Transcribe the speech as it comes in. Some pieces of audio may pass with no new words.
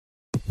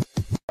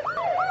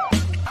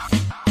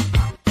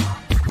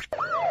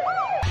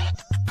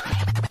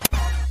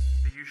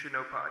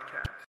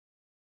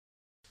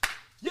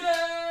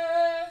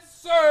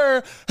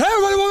here. Hey,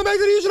 everybody, welcome back to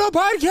the You Should Know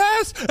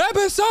Podcast,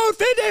 episode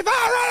 55.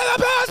 Round of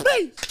applause,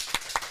 please.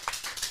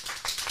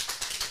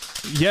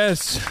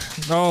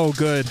 Yes. Oh,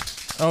 good.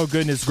 Oh,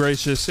 goodness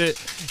gracious. It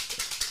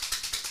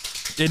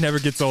never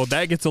gets old.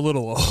 That gets a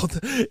little old.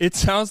 It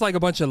sounds like a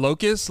bunch of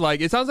locusts.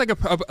 Like, it sounds like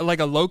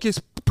a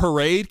locust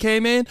parade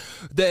came in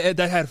that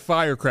had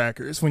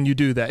firecrackers when you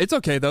do that. It's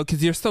okay, though,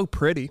 because you're so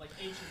pretty. Like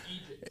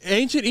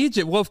Ancient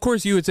Egypt. Well, of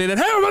course you would say that.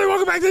 Hey, everybody,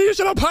 welcome back to the You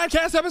Should Know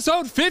Podcast,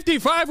 episode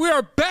 55. We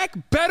are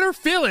back, better,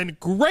 feeling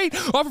great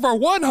off of our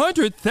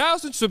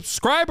 100,000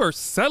 subscriber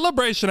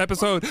celebration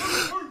episode.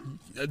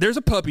 There's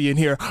a puppy in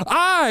here.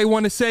 I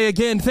want to say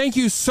again, thank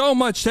you so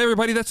much to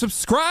everybody that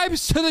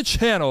subscribes to the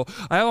channel.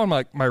 I have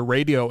on my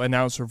radio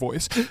announcer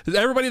voice.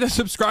 Everybody that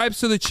subscribes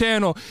to the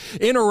channel,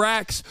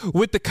 interacts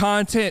with the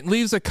content,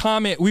 leaves a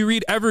comment. We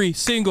read every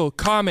single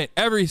comment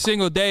every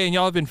single day, and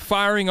y'all have been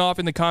firing off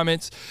in the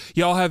comments.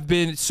 Y'all have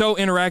been so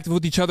interactive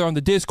with each other on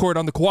the Discord,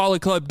 on the Koala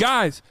Club.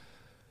 Guys,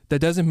 that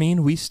doesn't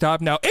mean we stop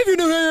now. If you're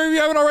new here, if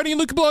you haven't already,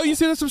 look below, you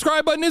see the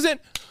subscribe button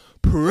isn't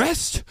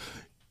pressed.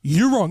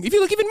 You're wrong. If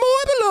you look even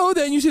more below,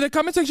 then you see the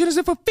comment section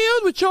isn't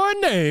fulfilled with your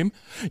name.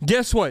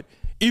 Guess what?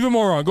 Even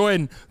more wrong. Go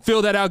ahead and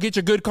fill that out. Get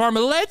your good karma.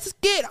 Let's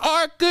get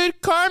our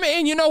good karma.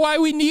 And you know why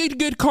we need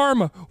good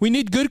karma? We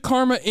need good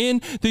karma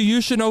in the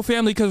You Should Know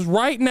family, because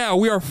right now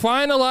we are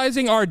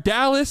finalizing our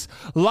Dallas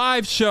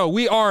live show.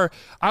 We are,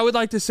 I would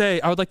like to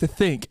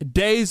think,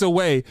 days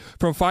away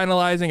from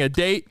finalizing a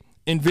date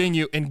and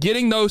venue and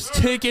getting those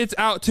tickets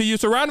out to you.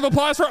 So round of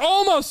applause for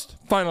almost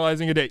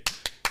finalizing a date.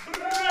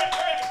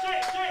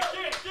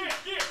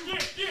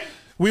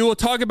 We will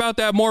talk about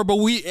that more, but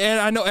and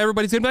I know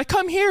everybody's gonna be like,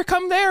 come here,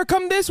 come there,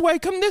 come this way,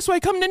 come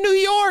to New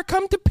York,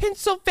 come to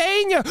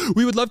Pennsylvania.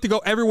 We would love to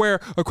go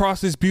everywhere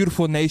across this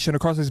beautiful nation,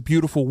 across this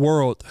beautiful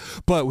world,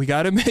 but we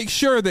gotta make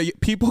sure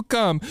that people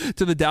come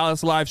to the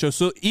Dallas live show.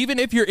 So even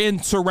if you're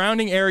in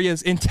surrounding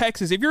areas in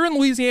Texas, if you're in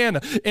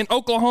Louisiana, in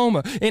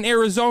Oklahoma, in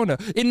Arizona,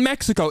 in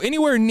Mexico,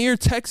 anywhere near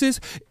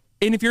Texas,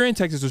 and if you're in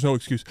Texas, there's no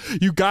excuse.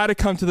 You gotta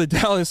come to the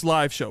Dallas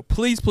live show.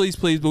 Please, please,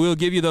 please, but we'll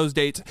give you those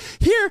dates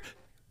here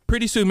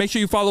pretty soon. Make sure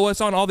you follow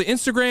us on all the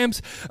Instagrams,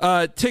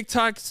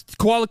 TikToks,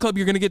 Koala Club.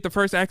 You're going to get the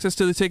first access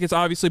to the tickets,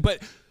 obviously,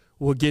 but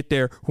we'll get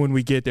there when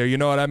we get there. You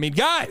know what I mean?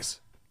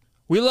 Guys,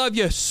 we love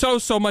you so,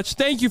 so much.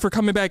 Thank you for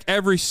coming back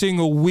every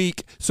single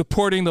week,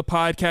 supporting the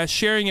podcast,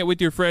 sharing it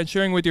with your friends,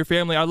 sharing it with your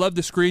family. I love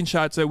the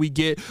screenshots that we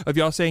get of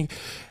y'all saying,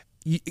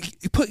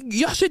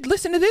 y'all should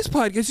listen to this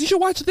podcast. You should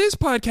watch this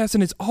podcast,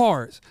 and it's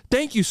ours.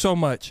 Thank you so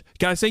much.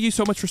 Guys, thank you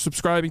so much for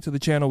subscribing to the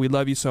channel. We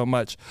love you so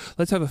much.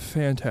 Let's have a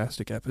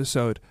fantastic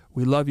episode.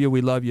 We love you.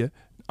 We love you.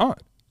 On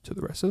to the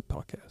rest of the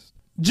podcast.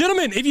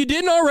 Gentlemen, if you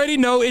didn't already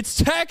know, it's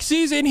tax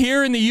season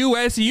here in the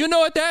U.S. You know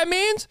what that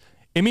means?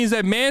 It means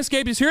that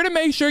Manscaped is here to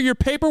make sure your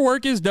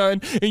paperwork is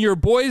done and your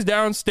boys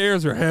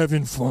downstairs are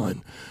having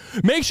fun.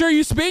 Make sure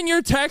you spend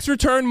your tax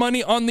return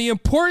money on the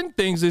important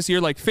things this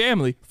year, like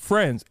family,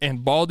 friends,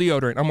 and ball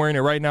deodorant. I'm wearing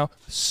it right now.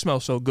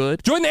 Smells so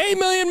good. Join the 8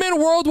 million men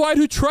worldwide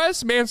who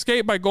trust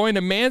Manscaped by going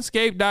to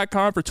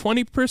manscaped.com for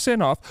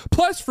 20% off,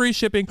 plus free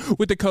shipping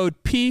with the code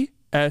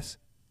PSH.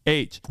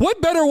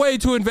 What better way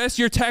to invest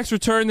your tax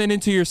return than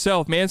into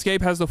yourself?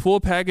 Manscaped has the full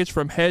package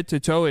from head to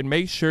toe, and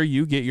make sure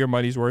you get your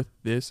money's worth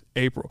this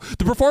April.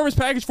 The Performance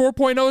Package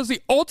 4.0 is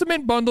the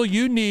ultimate bundle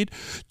you need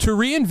to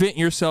reinvent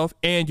yourself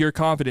and your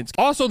confidence.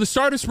 Also, the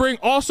start of spring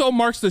also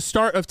marks the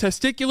start of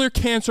Testicular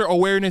Cancer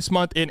Awareness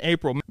Month in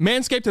April.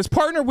 Manscaped has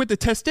partnered with the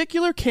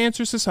Testicular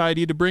Cancer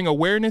Society to bring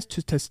awareness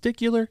to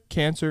testicular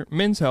cancer,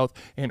 men's health,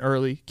 and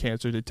early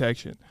cancer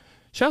detection.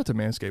 Shout out to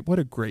Manscaped. What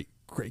a great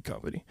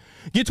company.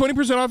 Get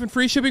 20% off and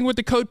free shipping with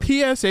the code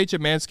PSH at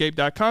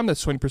manscaped.com.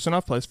 That's 20%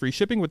 off plus free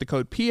shipping with the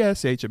code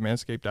PSH at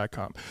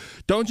manscaped.com.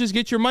 Don't just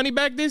get your money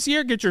back this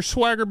year, get your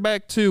swagger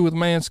back too with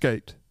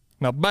Manscaped.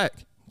 Now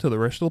back to the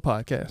rest of the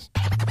podcast.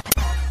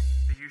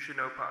 The You Should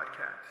Know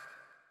Podcast.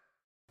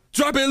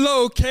 Drop it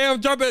low,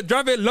 Cam. Drop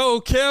it low,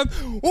 Cam.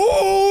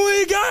 Ooh,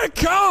 we got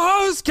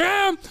co-host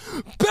Cam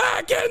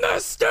back in the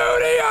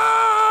studio.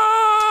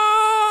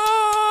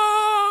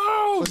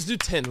 Let's do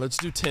 10. Let's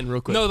do 10 real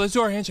quick. No, let's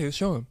do our handshake. Let's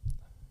show him.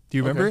 Do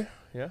you remember it?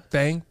 Yeah.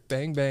 Bang,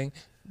 bang, bang,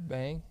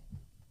 bang.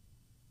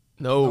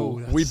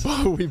 No, we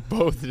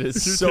both did it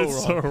so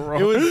wrong. So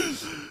wrong. It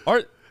was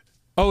art.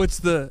 Oh, it's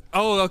the.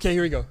 Oh, okay.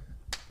 Here we go.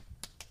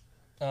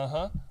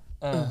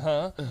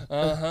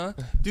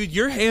 Dude,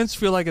 your hands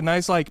feel like a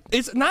nice, like,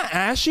 it's not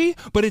ashy,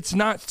 but it's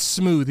not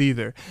smooth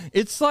either.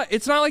 It's not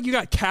like you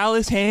got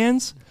callous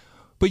hands,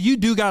 but you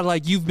do got,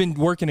 like, you've been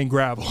working in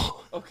gravel.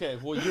 Okay,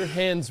 well, your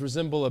hands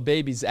resemble a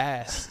baby's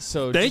ass.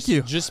 So Thank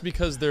you. Just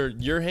because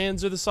your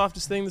hands are the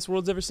softest thing this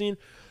world's ever seen,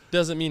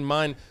 doesn't mean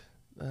mine.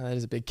 That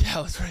is a big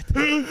callus right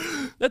there.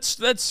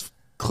 That's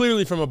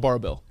clearly from a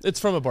barbell. It's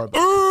from a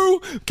barbell.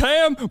 Ooh,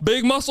 Cam,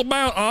 big muscle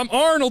bound. I'm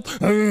Arnold.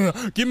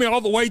 Give me all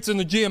the weights in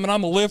the gym, and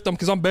I'm going to lift them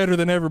because I'm better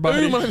than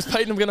everybody. Ooh, my name's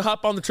Peyton. I'm going to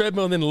hop on the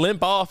treadmill and then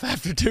limp off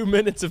after 2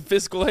 minutes of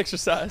physical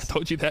exercise. I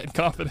told you that in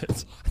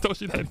confidence.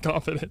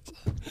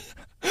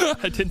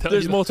 I didn't tell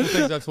There's you that. multiple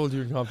things I've told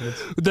you in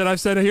confidence. That I've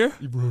said it here?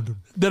 You ruined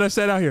them. That I've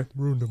said out here?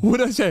 Ruined them. What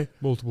did I say?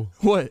 Multiple.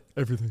 What?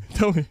 Everything.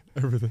 Tell me.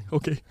 Everything.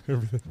 Okay.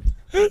 Everything.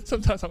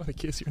 Sometimes I want to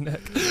kiss your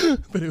neck,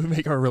 but it would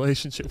make our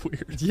relationship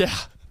weird. Yeah.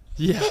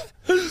 Yeah.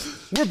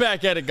 We're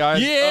back at it,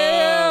 guys.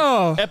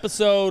 Yeah.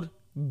 Episode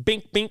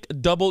Bink Bink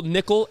Double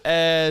Nickel,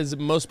 as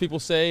most people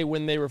say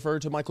when they refer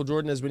to Michael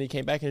Jordan as when he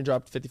came back and he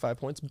dropped 55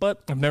 points.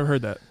 But I've never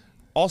heard that.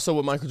 also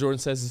what Michael Jordan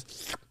says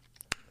is,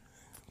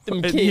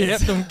 them kids. Yep,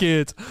 them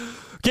kids.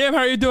 Cam, how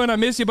are you doing? I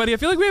miss you, buddy. I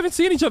feel like we haven't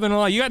seen each other in a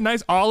while. You got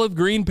nice olive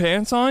green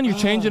pants on. You're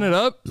changing it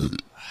up.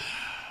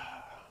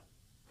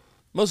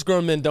 Most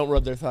grown men don't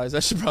rub their thighs. I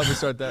should probably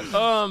start that.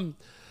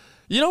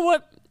 You know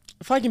what?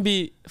 If I can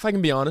be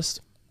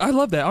honest, I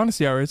love that.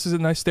 Honesty hour. This is a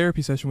nice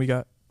therapy session we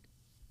got.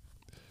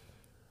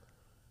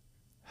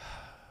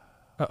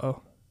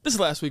 Uh-oh. this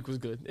last week was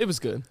good. It was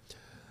good.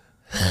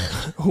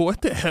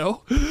 What the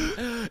hell?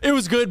 It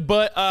was good,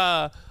 but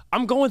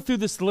I'm going through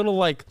this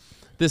little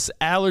this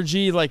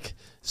allergy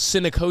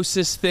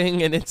synocosis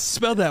thing, and it's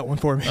Spell that one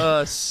for me.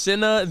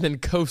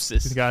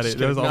 synoncosis. Got it. Just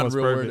That was kidding, not a almost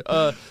real perfect.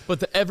 word. But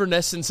the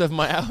evanescence of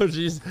my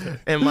allergies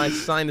and my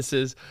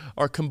sinuses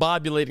are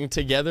combobulating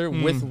together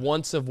with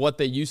once of what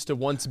they used to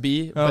once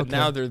be, but Okay.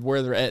 now they're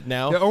where they're at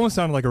now. It almost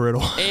sounded like a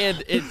riddle.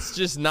 And it's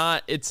just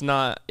not. It's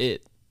not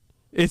it.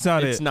 It's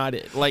not It's it. not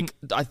it.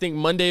 I think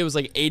Monday was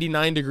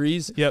 89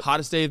 degrees. Yep.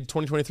 Hottest day of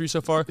 2023 so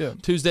far.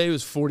 Yep. Tuesday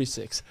was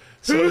 46.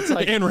 So it's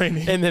And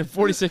raining. And then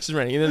 46 is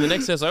raining. And then the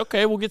next day I was like,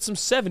 okay, we'll get some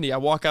 70. I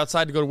walk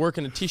outside to go to work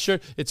in a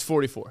t-shirt. It's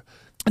 44.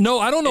 No,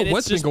 I don't know And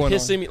what's it's been just going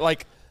pissing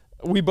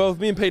on. me.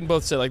 Me and Peyton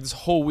both said this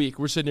whole week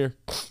we're sitting here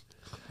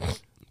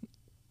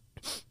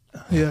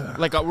Yeah.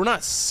 we're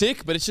not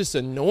sick, but it's just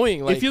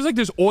annoying. It feels like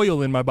there's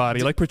oil in my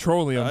body, like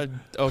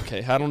petroleum.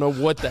 Okay, I don't know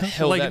what the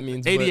hell like that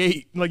means. but-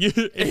 88. Like,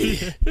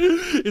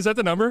 is that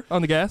the number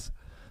on the gas?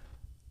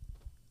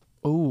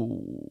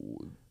 Oh,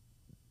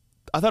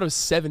 I thought it was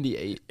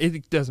 78.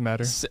 It doesn't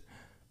matter. Se-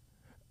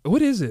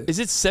 What is it? Is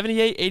it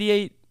 78,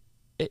 88?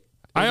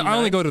 I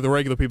only 89? go to the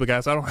regular people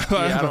gas. I don't.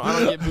 Yeah, I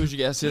don't get bougie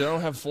gas here. I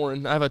don't have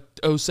foreign. I have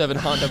a 07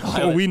 Honda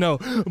Pilot. Oh, we know.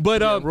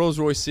 But Rolls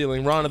Royce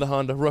ceiling. Ron of the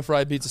Honda. Rough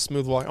ride beats a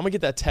smooth walk. I'm gonna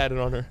get that tatted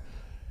on her.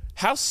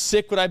 How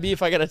sick would I be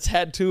if I got a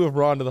tattoo of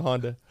Ron of the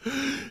Honda?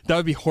 that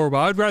would be horrible.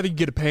 I'd rather you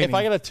get a painting. If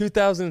I got a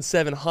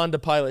 2007 Honda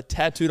Pilot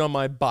tattooed on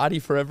my body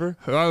forever,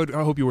 I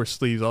hope you wear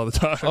sleeves all the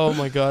time. oh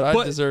my god,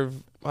 But-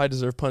 I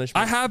deserve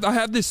punishment. I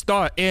have this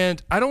thought,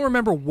 and I don't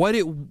remember what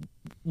it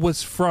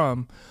was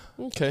from.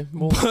 Okay,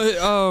 well,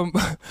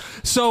 But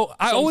so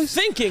I I'm always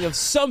thinking of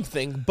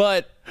something,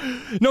 but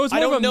no. It's I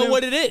more of don't a know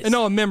what it is.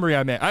 No, a memory.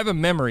 I meant I have a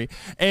memory,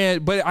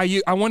 but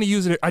I want to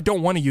use it. I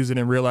don't want to use it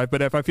in real life,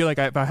 but if I feel like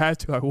if I had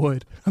to, I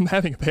would. I'm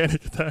having a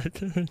panic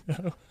attack.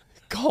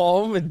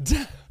 calm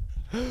and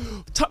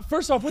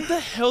first off, what the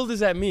hell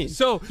does that mean?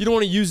 So- you don't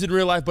want to use it in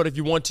real life, but if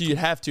you want to, you'd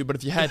have to. But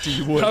if you had to,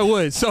 you would. I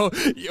would. So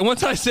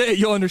once I say it,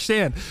 you'll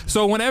understand.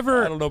 So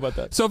whenever I don't know about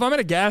that. So if I'm at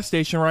a gas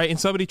station, right, and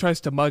somebody tries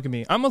to mug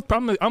me, I'm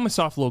a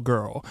soft little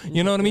girl.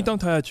 You know what I mean? Don't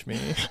touch me.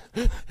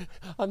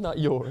 I'm not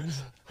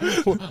yours.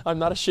 I'm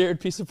not a shared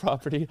piece of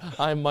property.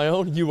 I'm my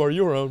own. You are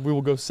your own. We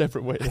will go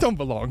separate ways. I don't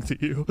belong to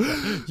you.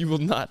 You will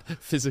not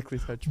physically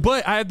touch me.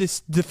 But I have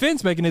this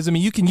defense mechanism,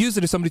 and you can use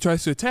it if somebody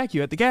tries to attack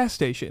you at the gas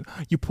station.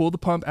 You pull the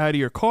pump out of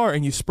your car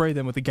and you spray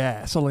them with the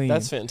gasoline.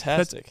 That's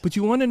fantastic. But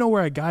you want to know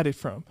where I got it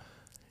from?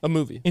 A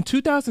movie. In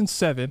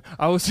 2007,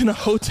 I was in a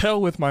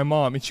hotel with my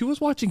mom, and she was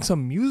watching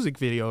some music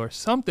video or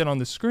something on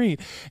the screen,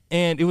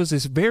 and it was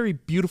this very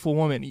beautiful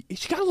woman.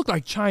 She kind of looked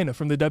like China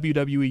from the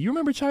WWE. You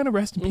remember China?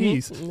 Rest in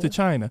peace to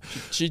China.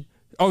 She.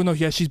 Oh, no,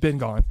 yeah, she's been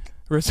gone.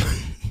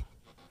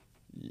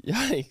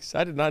 Yikes!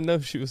 I did not know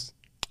she was.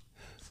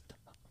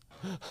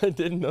 I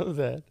didn't know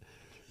that.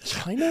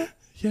 China?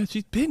 Yeah,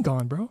 she's been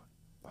gone, bro.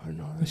 I don't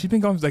know. She's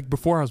been gone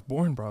before I was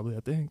born, probably,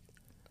 I think.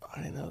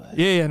 I didn't know that.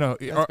 Yeah, no.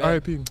 bad.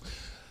 R.I.P.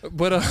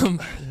 But,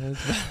 Yeah,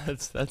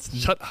 that's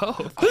shut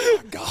up. Oh,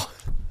 my God.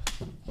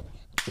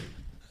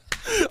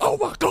 Oh,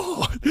 my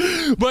God.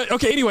 But,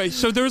 okay, anyway,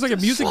 so there was a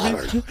music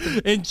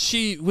video, and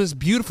she was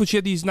beautiful. She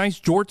had these nice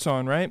jorts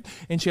on, right?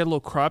 And she had a little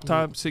crop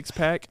top,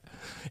 six-pack.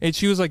 And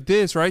she was like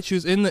this, right? She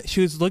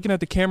was looking at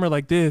the camera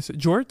like this.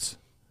 Jorts?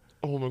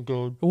 Oh my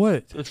god.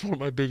 What? That's one of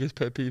my biggest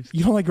pet peeves.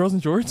 You don't like girls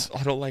in jorts?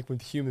 I don't like when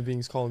human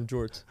beings call them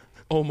jorts.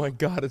 Oh my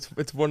god,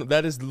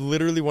 that is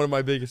literally one of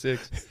my biggest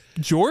icks.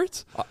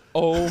 Jorts?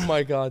 Oh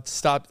my god,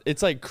 stop.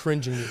 It's like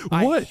cringing me.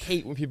 What? I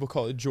hate when people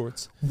call it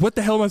jorts. What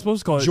the hell am I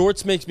supposed to call it?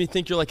 Jorts makes me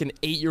think you're like an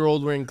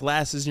 8-year-old wearing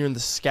glasses and you're in the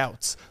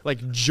Scouts.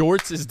 Like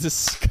jorts is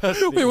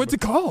disgusting. Wait, what's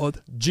it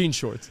called? Jean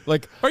shorts.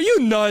 Like Are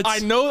you nuts?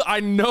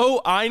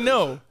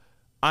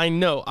 I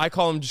know. I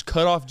call them just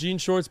cut off jean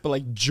shorts, but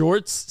like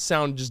jorts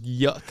sound just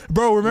yuck.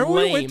 Bro, remember when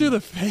we Lame. went through the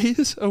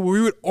phase where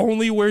we would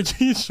only wear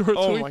jean shorts?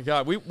 Oh my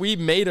god, we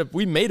made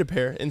a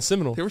pair in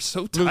Seminole. They were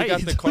so We tight.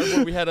 got the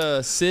cardboard. We had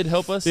a Sid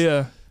help us.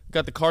 Yeah.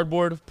 Got the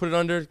cardboard, put it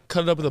under,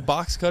 cut it up with a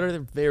box cutter.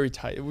 They're very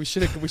tight. We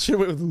should have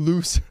went with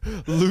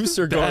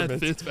looser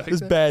garments. fits back It was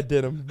then. bad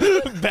denim.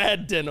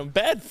 Bad denim.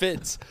 Bad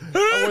fits.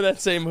 I wore that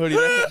same hoodie.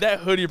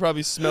 That hoodie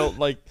probably smelled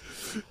like.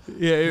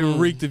 Yeah, it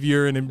reeked of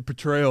urine and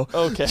betrayal.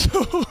 Okay.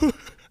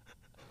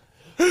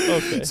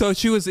 Okay. So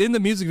she was in the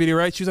music video,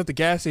 right? She was at the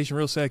gas station,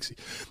 real sexy,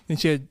 and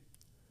she had.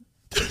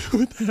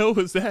 What the hell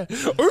was that?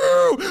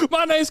 Ooh,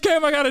 my name's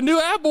Cam. I got a new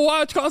Apple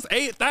Watch, costs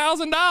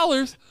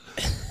 $8,000.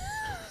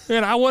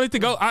 And I wanted to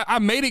go. I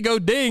made it go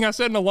ding. I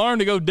set an alarm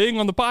to go ding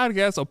on the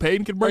podcast so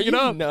Peyton could bring it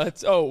up.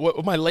 Nuts. Oh,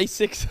 what, my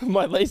LASIK.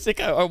 My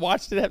LASIK. I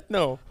watched it.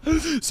 No.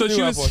 So New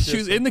she Apple was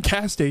Watch, in the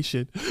gas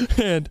station,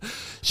 and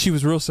she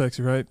was real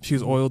sexy, right? She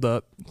was oiled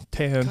up,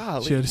 tan.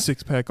 Golly. She had a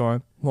 6-pack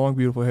on, long,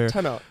 beautiful hair.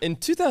 Time out. In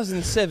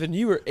 2007,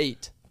 you were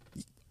 8.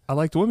 I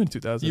liked women in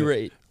 2000. You were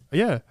 8.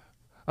 Yeah,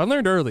 I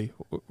learned early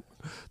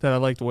that I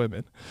liked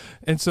women,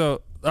 and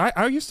so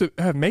I used to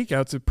have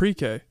makeouts at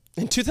pre-K.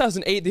 In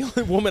 2008, the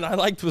only woman I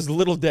liked was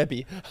Little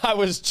Debbie. I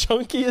was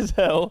chunky as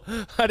hell.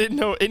 I didn't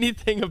know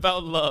anything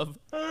about love.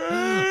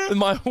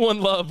 My one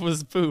love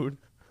was food.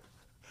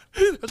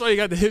 That's why you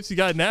got the hips you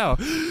got now.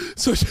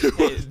 So she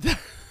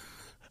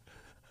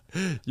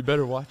You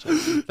better watch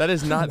it. That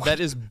is not. That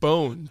is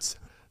bones.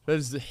 That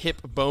is the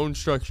hip bone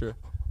structure.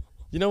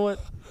 You know what?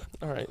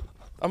 All right.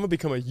 I'm gonna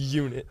become a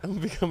unit. I'm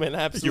gonna become an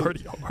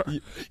absolute. you already are.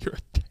 You're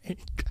a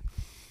tank.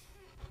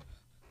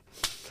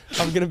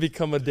 I'm gonna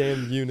become a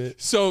damn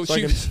unit. So I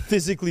she. can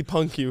physically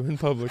punk you in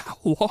public. How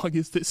long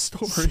is this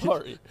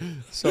story?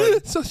 Sorry.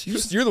 So she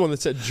was, You're the one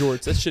that said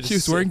jorts. That shit is she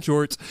was sick. wearing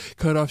jorts,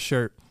 cut off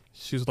shirt.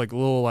 She was like a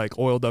little like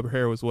oiled up. Her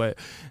hair was wet,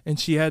 and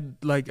she had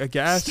like a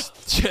gas.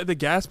 She had the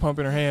gas pump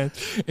in her hand,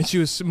 and she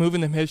was moving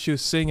them hips. She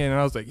was singing, and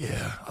I was like,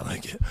 "Yeah, I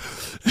like it."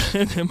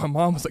 And then my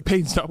mom was like,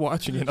 "Peyton, stop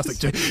watching it." And I was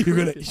like, "Jay, you're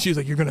gonna." She was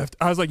like, "You're gonna have to."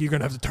 I was like, "You're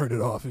gonna have to turn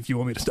it off if you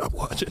want me to stop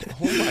watching it."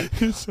 Oh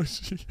my. So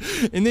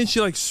and then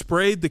she like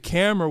sprayed the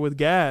camera with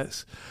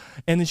gas,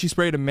 and then she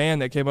sprayed a man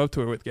that came up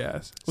to her with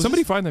gas.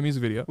 Somebody find that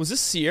music video. Was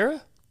this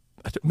Sierra?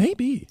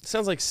 Maybe.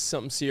 Sounds like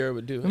something Sierra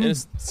would do. And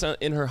it's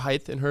in her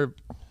height, in her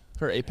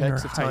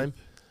apex her of height. time,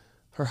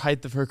 her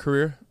height of her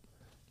career.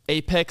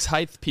 Apex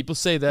height. People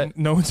say that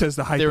No one says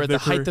the height. they're of at their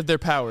the height career. of their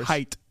powers.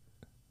 Height.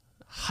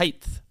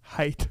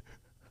 Height.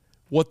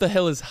 What the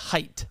hell is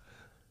height?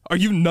 Are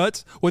you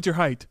nuts? What's your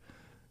height?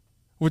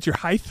 What's your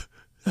height?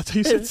 That's how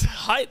you say It's it?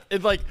 height.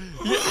 It's like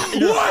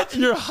what?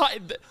 Your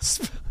height.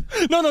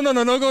 No.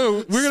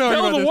 Go. We're gonna argue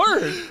Spell about the this.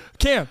 word.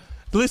 Cam,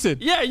 listen.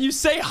 Yeah, you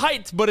say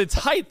height, but it's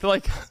height.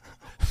 Like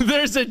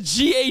there's a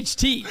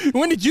GHT.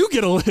 When did you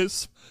get a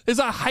lisp? It's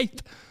a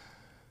height.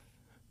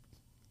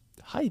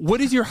 Height.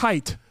 What is your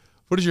height?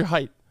 What is your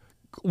height?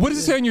 What does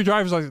it say on your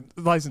driver's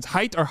license?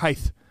 Height or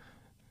height?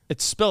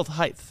 It's spelled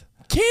height.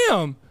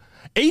 Cam.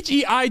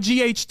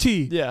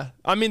 HEIGHT. Yeah.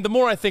 I mean, the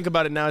more I think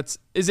about it now,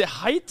 is it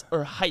height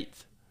or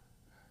height?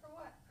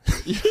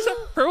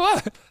 For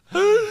what?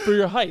 For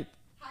your height.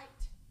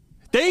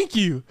 Thank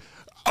you.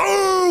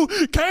 Oh,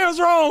 Cam's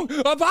wrong.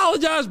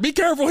 Apologize. Be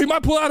careful. He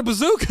might pull out a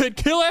bazooka and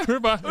kill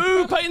everybody.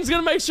 Ooh, Peyton's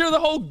gonna make sure the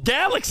whole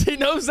galaxy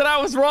knows that I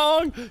was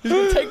wrong. He's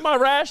gonna take my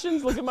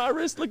rations. Look at my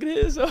wrist. Look at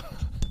his. I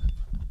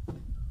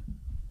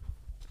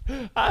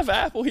have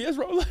Apple. He has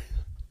Rolex.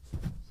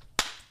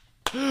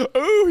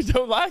 Ooh, you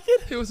don't like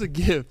it? It was a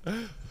gift.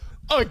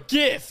 A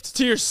gift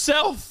to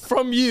yourself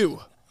from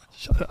you.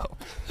 Shut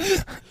up.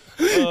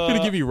 You're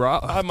gonna give me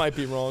rock. I might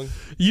be wrong.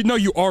 You know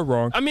you are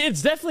wrong. I mean,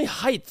 it's definitely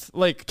height.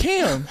 Like,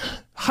 Cam,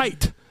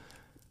 height.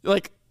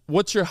 like,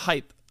 what's your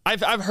height?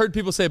 I've heard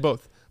people say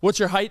both. What's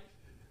your height?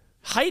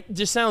 Height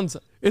just sounds.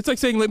 It's like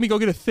saying, "Let me go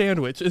get a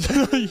sandwich."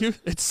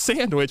 It's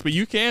sandwich, but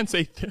you can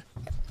say.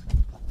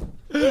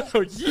 No,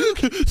 you.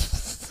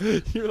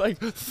 You're like,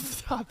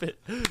 stop it.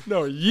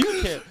 No,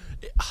 you can't.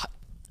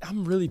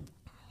 I'm really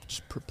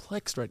just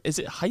perplexed. Right? Is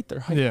it height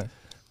or height? Yeah,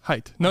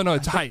 height. No,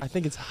 it's height. I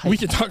think it's height. We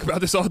can talk about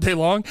this all day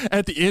long.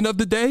 At the end of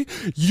the day,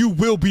 you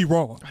will be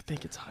wrong. I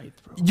think it's height,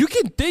 bro. You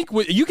can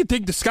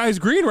think the sky's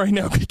green right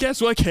now, but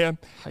guess what, Cam?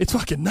 It's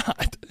fucking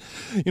not.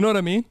 You know what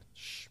I mean?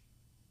 Shh.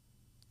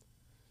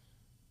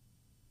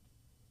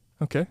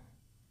 Okay.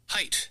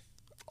 Height.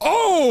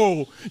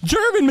 Oh,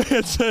 German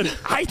man said it.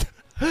 Height.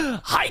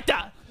 Height.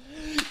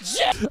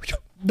 Yeah.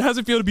 How's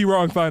it feel to be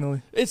wrong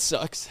finally? It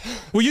sucks.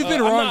 Well, you've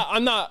been wrong.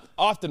 I'm not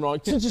often wrong.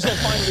 Since you said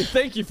finally,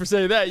 thank you for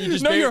saying that. You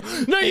just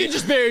No, you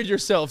just buried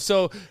yourself.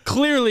 So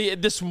clearly,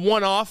 this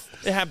one off,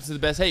 it happens to the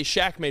best. Hey,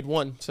 Shaq made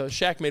one. So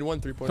Shaq made one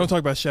 3-pointer. Don't talk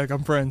about Shaq.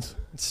 I'm friends.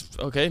 It's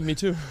okay, me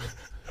too.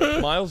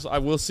 Miles, I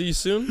will see you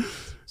soon.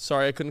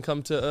 Sorry I couldn't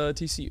come to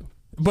TCU.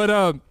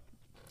 But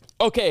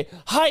Okay,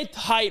 height,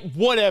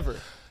 whatever.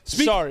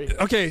 Sorry.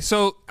 Okay,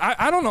 so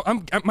I don't know.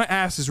 My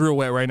ass is real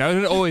wet right now, and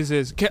it always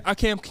is.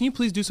 Cam, can you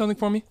please do something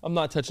for me? I'm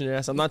not touching your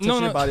ass. I'm not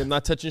touching your body. I'm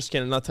not touching your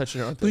skin. I'm not touching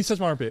your armpit. Please touch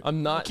my armpit.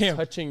 I'm not Cam.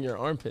 touching your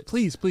armpit.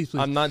 Please.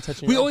 I'm not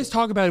touching We your always armpit.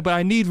 talk about it, but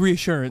I need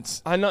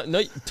reassurance. I'm not.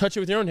 No, touch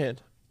it with your own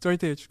hand. It's right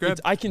there. Just grab.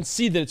 I can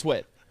see that it's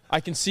wet. I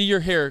can see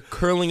your hair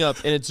curling up,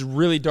 and it's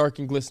really dark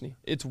and glistening.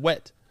 It's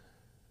wet.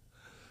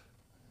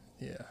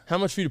 Yeah. How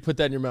much for you to put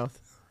that in your mouth?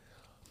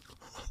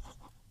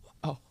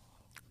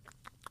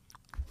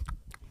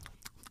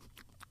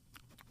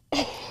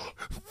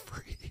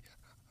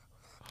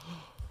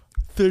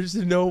 There's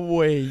no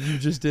way you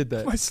just did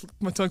that.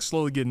 My tongue's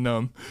slowly getting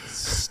numb.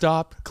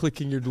 Stop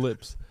clicking your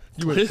lips.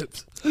 You went,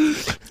 Lips.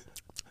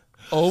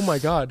 oh my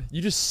God!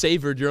 You just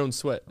savored your own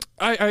sweat.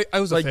 I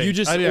was Like a fake. you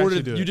just I didn't actually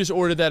ordered. do You it. just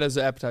ordered that as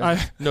an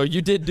appetizer. No,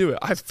 you did do it.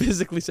 I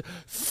physically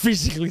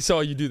saw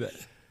you do that.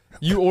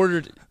 You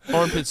ordered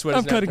armpit sweat. I'm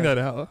as an cutting appetizer.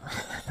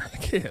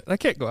 that out. I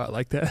can't go out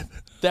like that.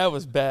 That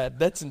was bad.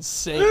 That's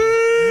insane.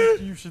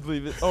 You should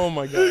leave it. Oh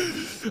my God.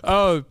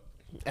 Oh,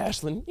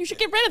 Ashlyn, you should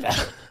get rid of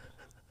that.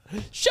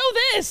 Show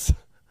this.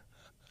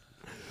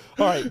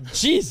 All right,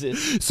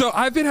 Jesus. so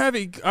I've been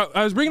having.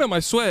 I was bringing up my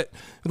sweat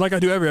like I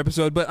do every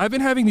episode, but I've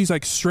been having these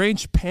like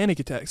strange panic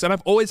attacks, and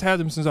I've always had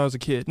them since I was a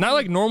kid. Not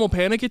like normal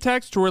panic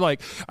attacks, to where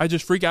like I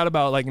just freak out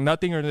about like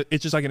nothing, or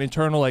it's just like an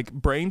internal like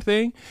brain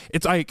thing.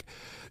 It's like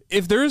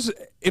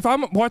if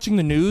I'm watching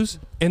the news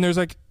and there's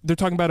like they're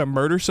talking about a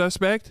murder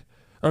suspect,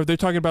 or they're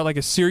talking about like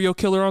a serial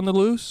killer on the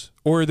loose,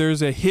 or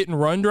there's a hit and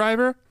run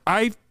driver,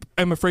 I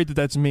am afraid that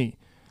that's me.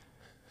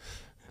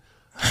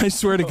 I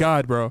swear to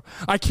God, bro.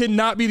 I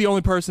cannot be the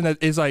only person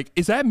that is like,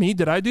 is that me?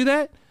 Did I do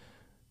that?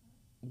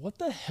 What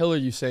the hell are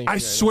you saying? I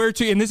swear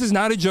to you, and this is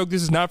not a joke.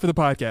 This is not for the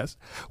podcast.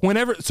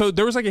 So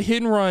there was like a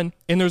hit and run,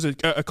 and there was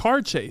a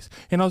car chase,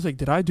 and I was like,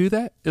 did I do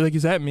that? Like,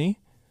 is that me?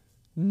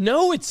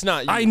 No, it's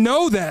not you. I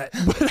know that,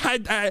 but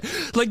I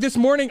like this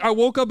morning I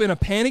woke up in a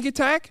panic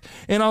attack,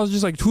 and I was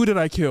just like, who did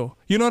I kill?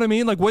 You know what I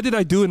mean? Like, what did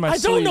I do in my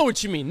sleep? I don't know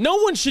what you mean. No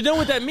one should know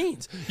what that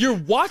means. You're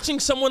watching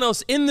someone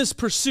else in this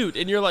pursuit,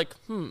 and you're like,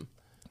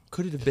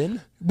 could it have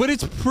been? But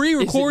it's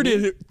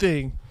pre-recorded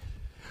thing.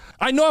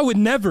 I know I would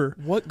never.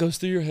 What goes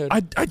through your head?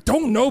 I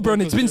don't know, bro,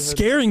 and it's been goes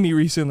through your head? scaring me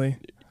recently.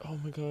 Oh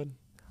my God.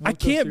 I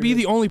can't be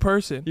the only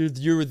person.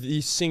 You're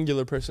the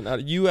singular person.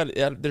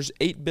 There's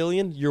 8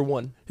 billion. You're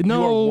one. No.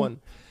 You are one.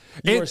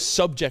 You It- are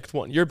subject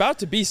one. You're about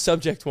to be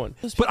subject one.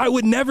 But I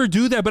would never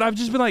do that. But I've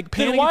just been like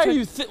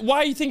panicking. Then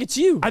why do you think it's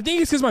you? I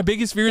think it's because my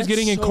biggest fear is That's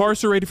getting so-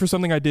 incarcerated for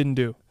something I didn't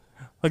do.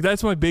 Like,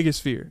 that's my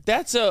biggest fear.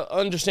 That's a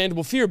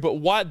understandable fear, but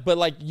why? But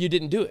like you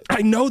didn't do it.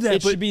 I know that,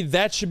 It but should be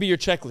that should be your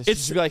checklist. It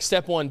should be like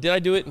step 1. Did I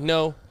do it?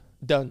 No.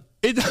 Done.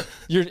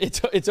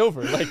 It's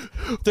over. Like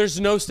there's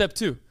no step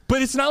 2.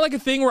 but it's not like a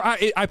thing where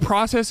I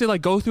process it,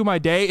 like go through my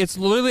day. It's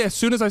literally as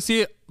soon as I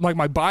see it, like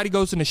my body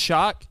goes into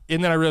shock,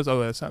 and then I realize, oh,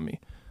 that's not me.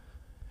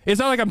 It's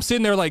not like I'm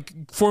sitting there like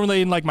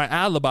formulating like my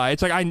alibi.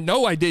 It's like I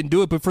know I didn't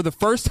do it, but for the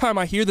first time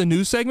I hear the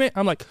news segment,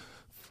 I'm like,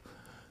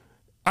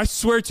 I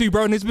swear to you,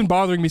 bro, and it's been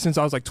bothering me since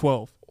I was like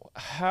 12.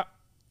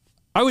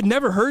 I would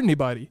never hurt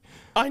anybody,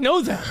 I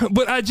know that.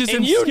 but I just And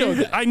am you know scared.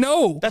 that. I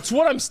know. That's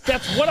what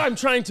I'm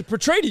trying to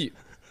portray to you.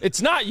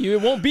 It's not you.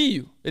 It won't be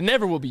you. It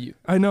never will be you.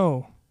 I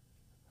know.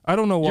 I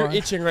don't know why. You're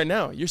itching right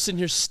now. You're sitting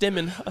here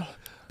stimming.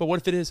 But what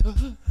if it is?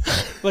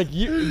 Like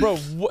you, bro.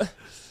 What?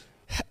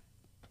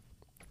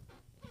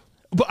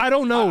 But I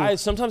don't know.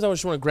 Sometimes I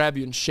just want to grab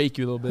you and shake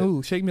you a little bit.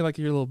 Ooh, shake me like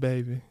you're a little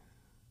baby.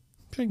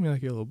 Shake me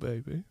like you're a little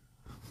baby.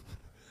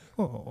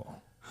 Oh,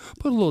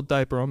 put a little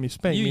diaper on me,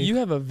 spank me. You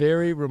have a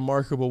very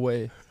remarkable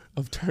way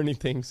of turning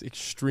things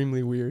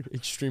extremely weird,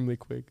 extremely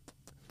quick.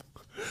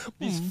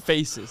 These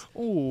faces.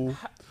 Ooh,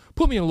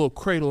 put me in a little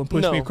cradle and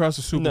push me No, across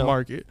the no.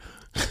 supermarket.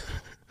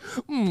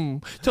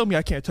 Tell me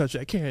I can't touch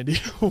that candy.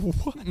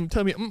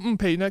 Tell me,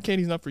 Peyton, that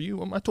candy's not for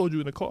you. I told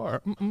you in the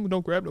car.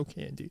 Don't grab no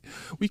candy.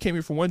 We came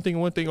here for one thing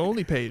and one thing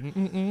only,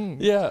 Peyton.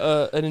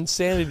 Yeah, an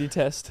insanity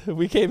test.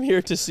 We came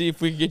here to see if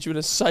we could get you in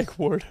a psych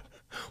ward.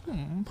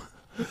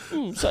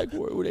 Psych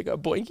ward where they got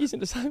boinkies in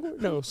the psych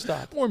ward? No,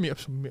 stop. Pour me up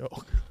some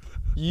milk.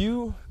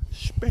 You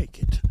Spank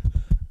it.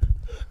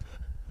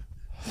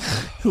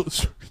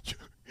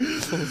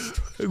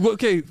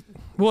 Okay,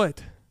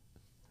 what?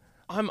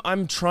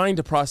 I'm trying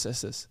to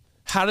process this.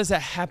 How does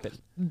that happen?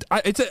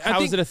 How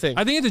is it a thing?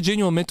 I think it's a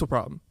genuine mental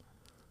problem.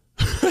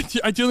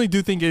 I genuinely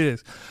do think it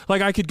is.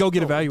 Like, I could go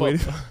get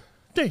evaluated.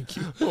 Thank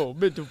you. Oh,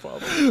 mental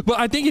problem. But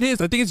I think it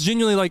is. I think it's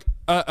genuinely like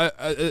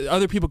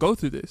other people go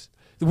through this,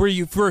 where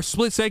you, for a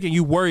split second,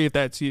 you worry if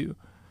that's you.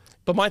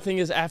 But my thing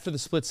is, after the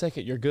split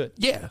second, you're good.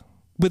 Yeah.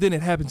 But then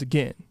it happens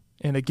again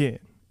and again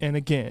and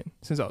again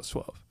since I was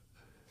 12.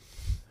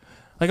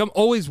 Like, I'm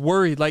always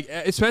worried, like,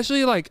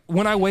 especially like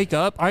when I wake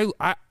up, I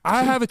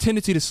have a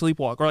tendency to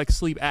sleepwalk or like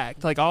sleep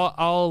act. Like,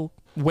 I'll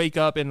wake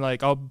up and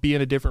like I'll be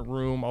in a different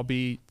room.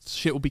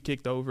 Shit will be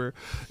kicked over,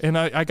 and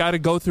I got to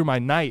go through my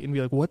night and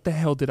be like, what the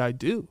hell did I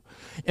do?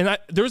 And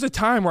there was a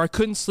time where I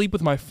couldn't sleep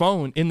with my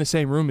phone in the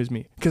same room as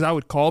me because I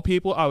would call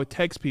people, I would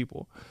text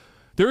people.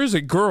 There was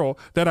a girl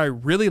that I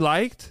really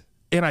liked,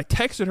 and I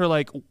texted her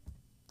like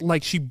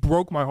she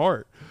broke my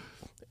heart,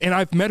 and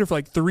I've met her for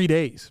like 3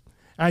 days.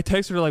 I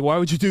texted her like, why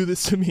would you do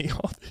this to me?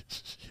 All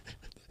this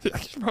shit. I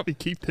should probably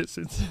keep this.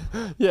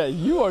 Yeah,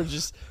 you are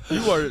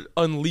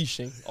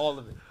unleashing all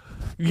of it.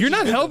 You're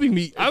not helping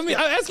me. I mean,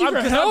 I'm asking for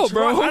I'm help,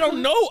 bro. I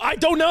don't know. I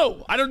don't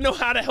know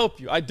how to help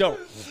you. I don't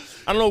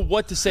know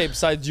what to say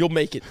besides you'll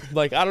make it.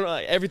 Like, I don't know.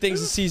 Everything's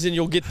a season.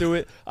 You'll get through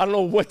it. I don't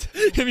know what.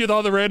 Hit me with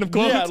all the random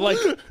quotes. Yeah, like,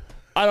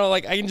 I don't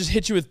like. I can just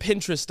hit you with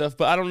Pinterest stuff,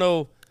 but I don't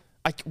know.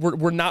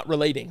 We're not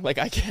relating. Like,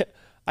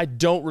 I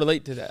don't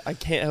relate to that. I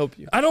can't help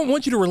you. I don't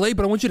want you to relate,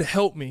 but I want you to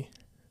help me.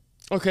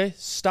 Okay,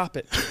 stop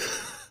it.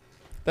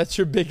 That's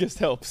your biggest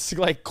help.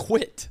 Like,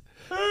 quit.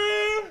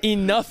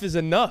 Enough is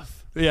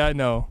enough. Yeah, I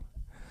know.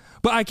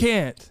 But I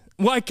can't.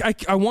 Well,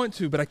 I want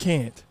to, but I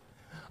can't.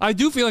 I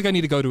do feel like I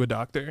need to go to a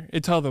doctor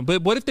and tell them.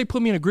 But what if they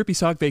put me in a grippy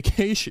sock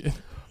vacation?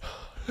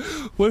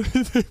 What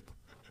if they,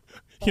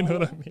 you know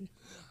what I mean?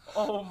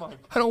 Oh my God.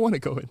 I don't want to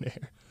go in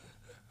there.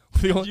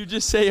 Did you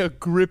just say a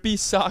grippy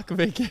sock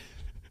vacation?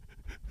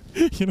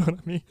 You know what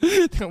I mean?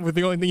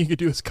 The only thing you could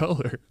do is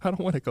color. I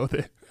don't want to go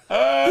there.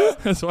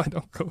 That's why I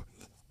don't go.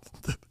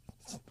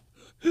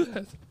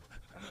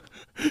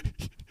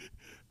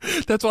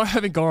 That's why I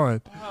haven't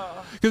gone.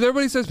 Because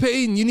everybody says,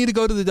 Peyton, you need to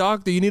go to the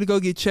doctor. You need to go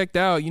get checked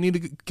out. You need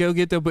to go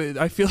get there. But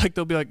I feel like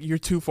they'll be like, you're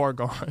too far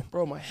gone.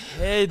 Bro, my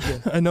head.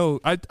 I know.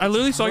 I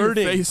literally saw your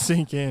hurting. face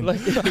sink in. Like,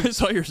 I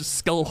saw your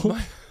skull.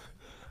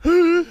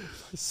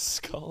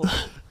 Skull.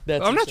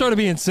 That's I'm not insane. trying to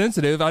be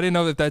insensitive. I didn't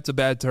know if that's a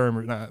bad term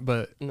or not.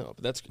 But No,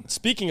 but that's...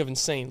 Speaking of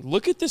insane,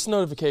 look at this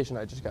notification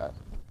I just got.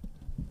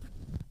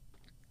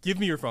 give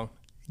me your phone.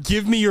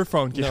 Give me your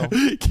phone. No.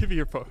 Give me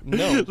your phone.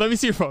 No. Let me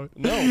see your phone.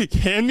 No.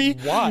 Hand me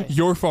Why?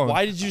 your phone.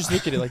 Why did you just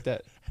look at it like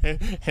that?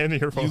 Hand me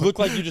your phone. You look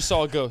like you just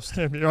saw a ghost.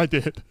 Hand me. I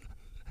did.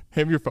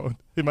 Hand me your phone.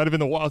 It might have been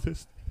the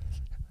wildest.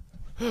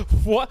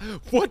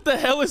 What the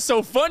hell is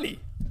so funny?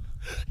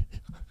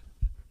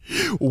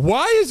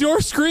 Why is your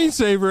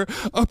screensaver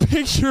a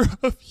picture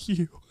of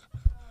you?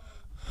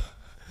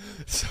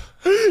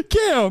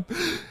 Cam,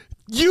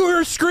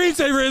 your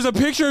screensaver is a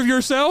picture of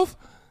yourself?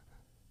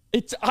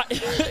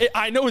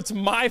 I know it's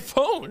my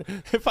phone.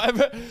 If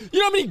you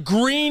know how many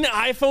green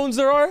iPhones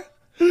there are?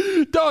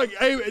 Dog,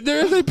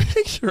 there's a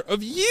picture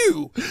of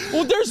you.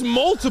 Well, there's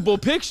multiple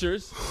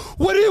pictures.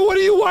 Why do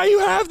you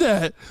have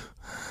that?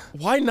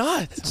 Why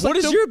not? What like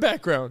is the- your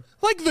background?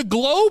 Like the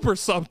globe or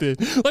something.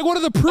 Like one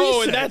of the presets.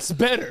 Oh, and that's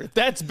better.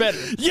 That's better.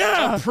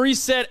 Yeah. A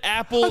preset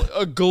Apple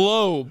a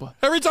globe.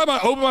 Every time I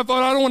open my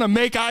phone, I don't want to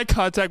make eye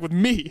contact with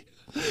me.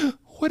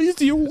 What is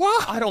your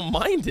why? I don't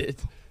mind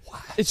it.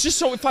 It's just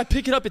so if I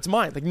pick it up, it's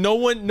mine. Like no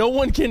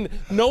one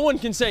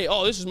can say,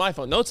 "Oh, this is my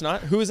phone." No, it's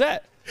not. Who is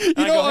that? And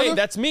I go, "Hey,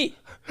 that's me.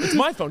 It's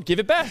my phone. Give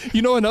it back."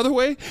 You know another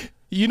way?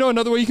 You know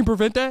another way you can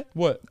prevent that?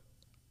 What?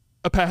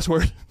 A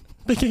password.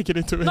 They can't get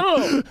into it.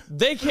 No,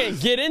 they can't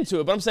get into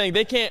it. But I'm saying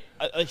they can't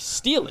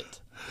steal it.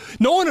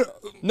 No one.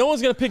 No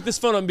one's gonna pick this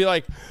phone up and be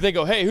like, they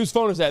go, "Hey, whose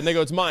phone is that?" And they go,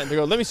 "It's mine." They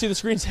go, "Let me see the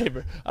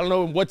screensaver." I don't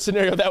know in what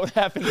scenario that would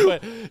happen,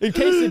 but in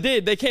case it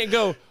did, they can't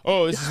go,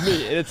 "Oh, this is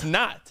me," and it's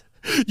not.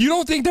 You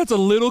don't think that's a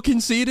little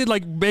conceited?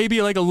 Like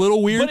maybe like a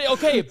little weird?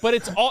 But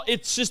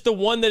it's just the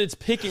one that it's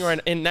picking right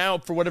now, and now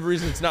for whatever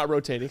reason it's not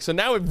rotating. So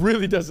now it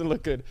really doesn't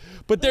look good.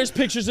 But there's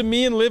pictures of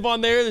me and Liv on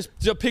there. There's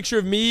a picture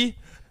of me,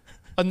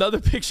 another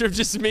picture of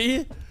just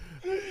me.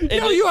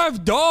 No, you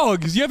have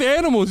dogs. You have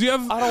animals. You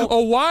have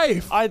a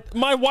wife.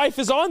 My wife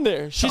is on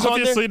there. She's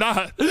Obviously on there.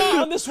 not.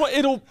 No, on this one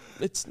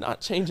it's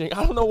not changing.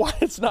 I don't know why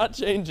it's not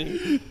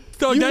changing.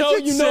 Dog, You that's know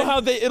insane. how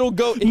it'll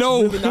go. It's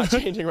No. really not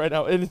changing right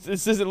now.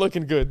 This isn't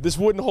looking good. This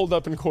wouldn't hold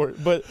up in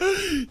court, but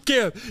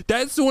Cam,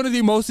 that's one of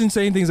the most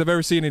insane things I've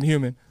ever seen in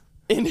human.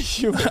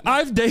 inhuman.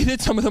 I've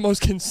dated some of the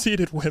most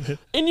conceited women.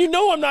 And you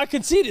know I'm not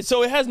conceited,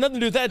 so it has nothing to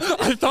do with that.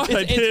 I thought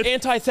I did. It's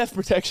anti-theft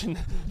protection.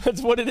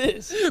 That's what it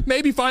is.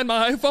 Maybe find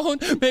my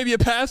iPhone, maybe a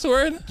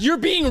password. You're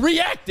being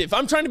reactive.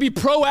 I'm trying to be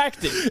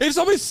proactive. If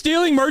somebody's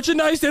stealing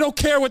merchandise, they don't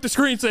care what the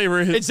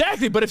screensaver is.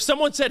 Exactly, but if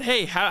someone said,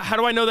 "Hey, how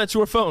do I know that's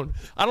your phone?"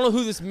 I don't know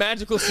who this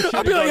magical security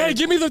I'll be like, guard hey, is.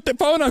 give me the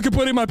phone. I can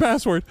put in my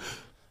password.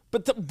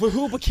 But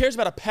who cares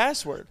about a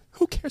password?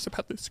 Who cares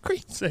about the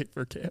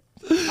screensaver, Cam?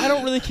 I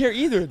don't really care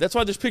either. That's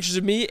why there's pictures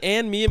of me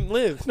and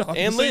Liv. No, and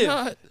obviously Liv.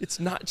 not. It's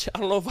not. I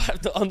don't know if I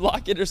have to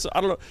unlock it or so.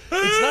 I don't know.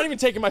 It's not even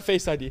taking my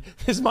Face ID.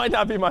 This might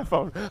not be my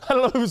phone. I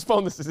don't know whose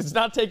phone this is. It's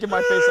not taking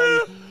my Face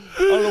ID.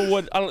 I don't know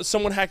what. I don't.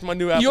 Someone hacked my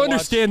new Apple You Watch.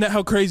 understand that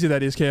how crazy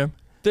that is, Cam?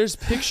 There's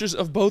pictures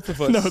of both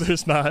of us. No,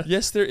 there's not.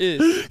 Yes, there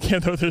is.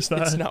 Cam, no, there's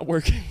not. It's not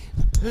working.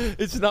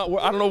 It's not.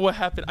 I don't know what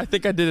happened. I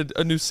think I did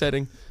a new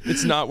setting.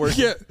 It's not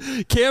working.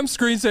 Yeah, Cam's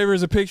screensaver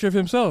is a picture of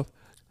himself.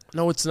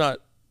 No, it's not.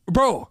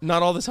 Bro,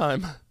 Not all the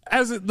time.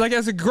 as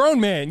a grown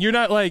man, you're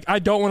not like, I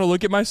don't want to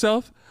look at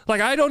myself. Like,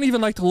 I don't even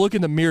like to look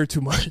in the mirror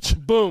too much.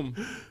 Boom.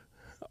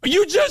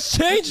 You just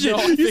changed it.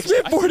 No, You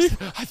spent 40.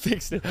 I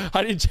fixed it.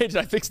 I didn't change it.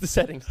 I fixed the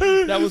settings.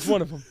 That was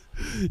one of them.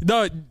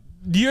 No,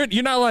 you're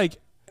not like,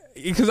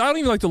 because I don't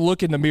even like to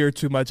look in the mirror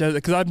too much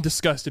because I'm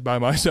disgusted by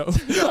myself.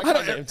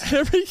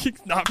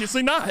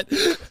 Obviously not.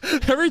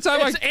 Every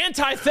time It's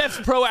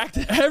anti-theft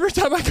proactive. every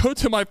time I go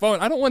to my phone,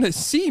 I don't want to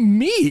see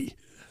me.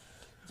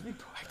 Be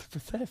proactive for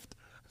theft.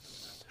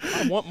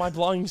 I want my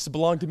belongings to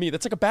belong to me.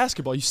 That's like a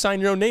basketball. You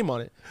sign your own name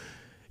on it.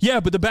 Yeah,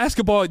 but the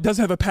basketball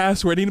doesn't have a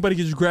password. Anybody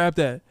can just grab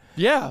that.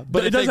 Yeah,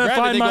 but It if they doesn't grab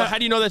find it, they go, my- "How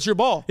do you know that's your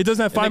ball?" It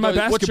doesn't have And they find my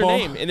go, "What's your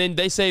basketball. name?" And then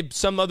they say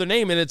some other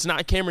name, and it's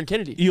not Cameron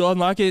Kennedy. You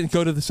unlock it and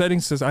go to the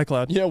settings. It says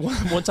iCloud. Yeah,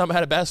 one time I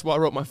had a basketball. I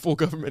wrote my full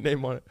government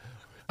name on it.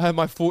 I had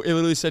my full. It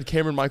literally said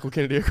Cameron Michael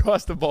Kennedy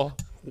across the ball.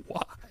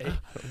 Why?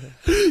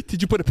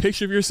 Did you put a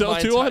picture of yourself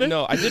too on it?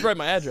 No, I did write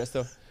my address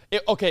though.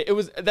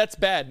 That's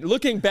bad.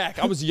 Looking back,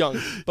 I was young,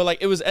 but like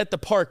it was at the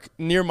park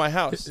near my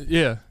house.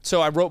 Yeah.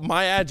 So I wrote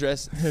my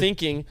address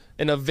thinking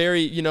in a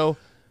very,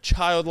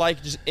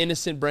 childlike, just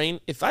innocent brain,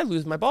 if I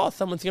lose my ball,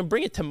 someone's going to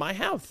bring it to my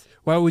house.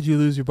 Why would you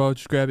lose your ball?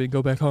 Just grab it and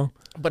go back home.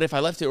 But if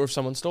I left it or if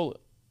someone stole it.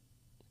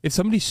 If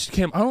somebody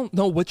came, I don't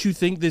know what you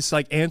think this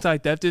like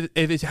anti-theft is.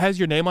 If it has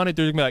your name on it,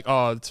 they're gonna be like,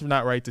 oh, it's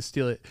not right to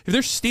steal it. If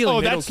they're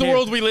stealing, that's the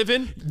world we live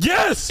in?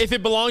 Yes. If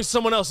it belongs to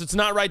someone else, it's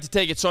not right to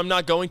take it, so I'm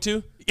not going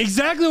to?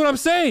 Exactly what I'm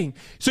saying.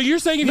 So you're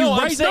saying if you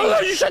write, you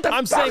shut the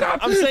fuck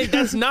up. I'm saying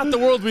that's not the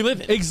world we live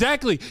in.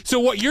 Exactly. So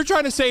what you're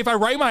trying to say, if I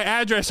write my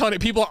address on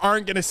it, people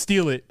aren't gonna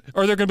steal it,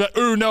 or they're gonna be like,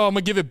 oh no, I'm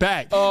gonna give it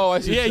back. Oh,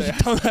 I see. Yeah, you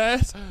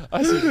dumbass.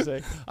 I see what you're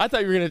saying. I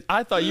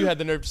thought you had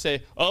the nerve to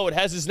say, oh, it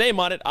has his name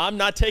on it. I'm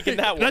not taking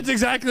that one. That's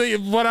exactly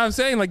what I'm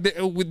saying. Like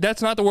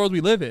that's not the world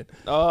we live in.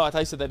 Oh, I thought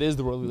you said that is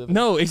the world we live in.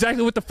 No,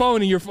 exactly. With the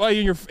phone and you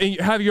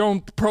have your own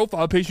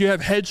profile page. You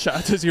have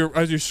headshots as your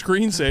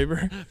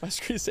screensaver. My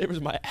screensaver's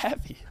my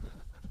Abby.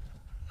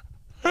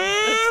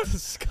 That's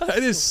disgusting.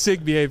 That is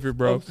sick behavior,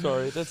 bro. I'm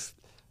sorry.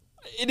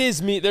 It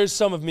is me. There's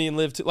some of me in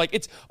Liv too. Like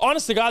it's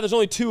honest to God, there's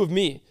only 2 of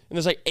me, and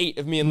there's like 8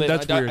 of me in Liv.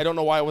 That's weird. I don't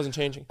know why it wasn't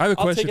changing. I have a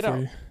I'll question take it for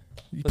out.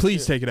 you.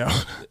 Please take it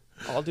out.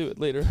 I'll do it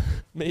later.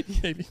 Maybe.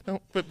 Maybe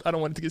no, but I don't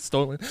want it to get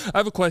stolen. I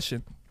have a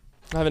question.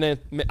 I have an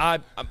answer.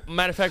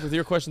 Matter of fact, with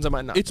your questions, I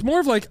might not. It's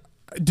more of like,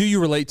 do you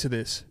relate to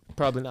this?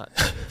 Probably not.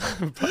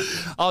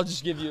 I'll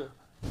give you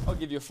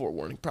a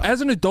forewarning. Probably.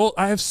 As an adult,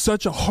 I have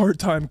such a hard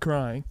time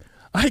crying.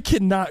 I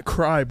cannot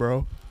cry,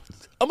 bro.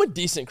 I'm a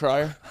decent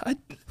crier.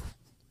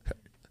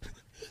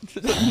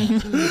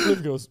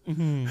 Liv goes,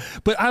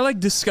 But I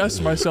like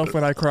disgust myself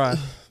when I cry.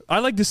 I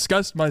like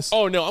disgust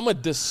myself. oh no, I'm a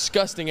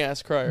disgusting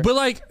ass crier. But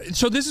like,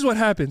 so this is what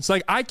happens.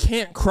 Like, I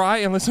can't cry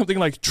unless something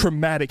like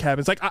traumatic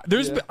happens. Like,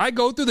 I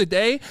go through the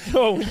day.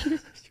 Oh. You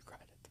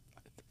cried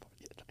at the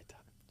party at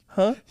nighttime.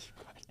 Huh? You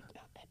cried at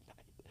night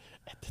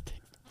at the thing.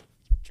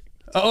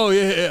 Oh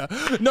yeah.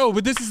 No,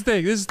 but this is the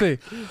thing.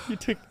 You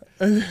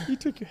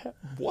took your hat.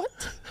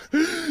 What?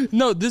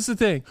 No, this is the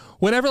thing.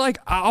 Whenever like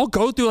I'll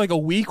go through like a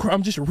week where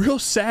I'm just real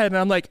sad, and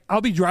I'm like,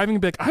 I'll be driving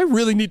and be like, I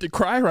really need to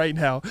cry right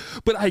now,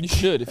 but You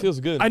should. It feels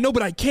good. I know,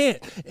 but I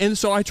can't, and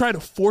so I try to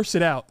force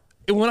it out.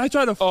 And when I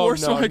try to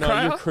force my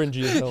cry you're out,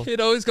 cringy as hell. it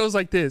always goes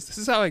like this. This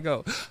is how I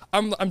go.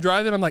 I'm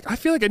driving. I'm like, I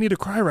feel like I need to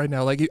cry right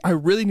now. Like I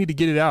really need to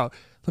get it out.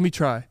 Let me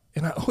try.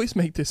 And I always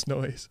make this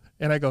noise,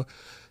 and I go.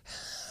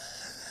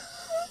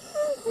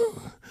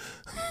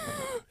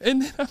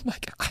 And then I'm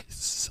like, I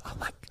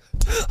suck.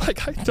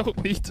 Like I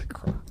don't need to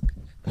cry.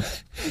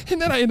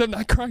 And then I end up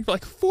not crying for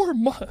like 4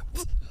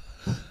 months.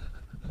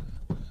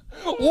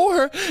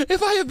 Or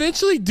if I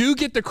eventually do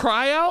get the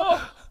cry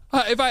out,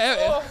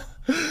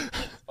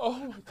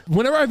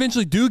 whenever I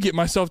eventually do get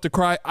myself to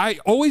cry, I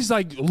always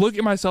like look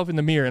at myself in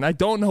the mirror, and I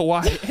don't know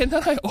why. And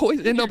then I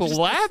always end up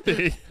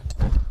laughing.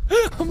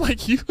 I'm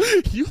like, you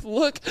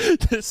look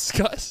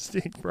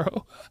disgusting,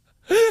 bro.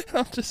 And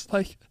I'm just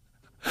like,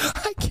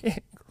 I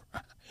can't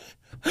cry.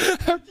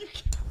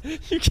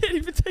 You can't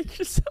even take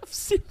yourself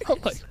serious. I'm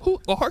like,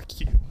 who are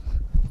you?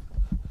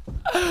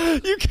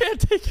 You can't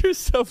take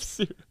yourself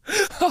serious.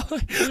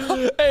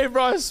 Hey,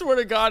 bro, I swear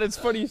to God, it's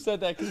funny you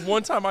said that, because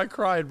one time I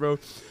cried, bro.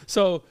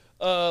 So,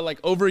 like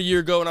over a year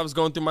ago, when I was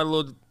going through my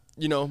little,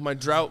 my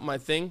drought, my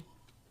thing,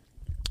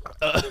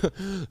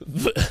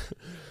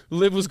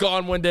 Liv was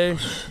gone one day,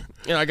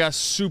 and I got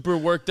super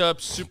worked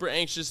up, super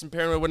anxious and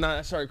paranoid, whatnot.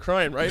 I started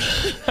crying, right?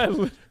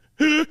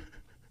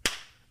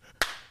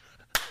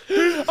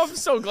 I'm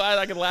so glad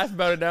I can laugh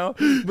about it now.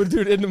 But,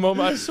 dude, in the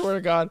moment, I swear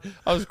to God,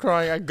 I was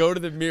crying. I go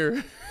to the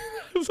mirror.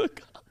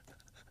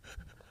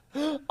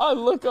 I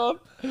look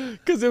up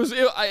because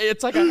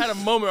it's like I had a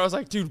moment where I was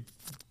like, dude,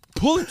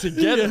 pull it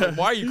together. Like,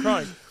 why are you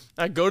crying?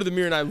 I go to the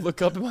mirror and I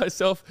look up at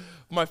myself.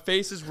 My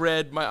face is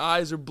red. My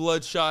eyes are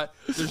bloodshot.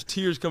 There's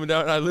tears coming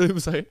down. And I literally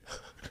was like,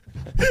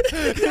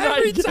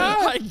 Every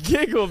time. I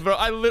giggled, bro.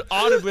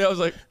 Audibly, I was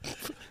like,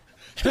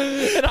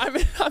 and I'm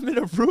in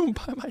a room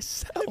by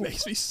myself. It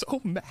makes me so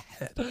mad.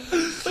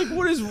 Like,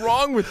 what is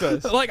wrong with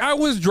us? Like, I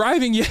was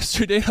driving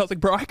yesterday, and I was like,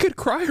 bro, I could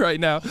cry right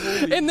now.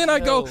 And then I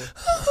go,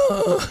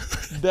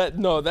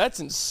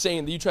 that's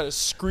insane that you try to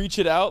screech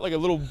it out like a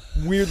little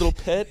weird little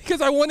pet.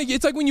 because I want to get,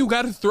 it's like when you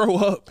got to throw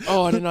up.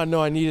 Oh, I did not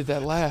know I needed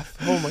that laugh.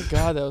 Oh my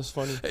God, that was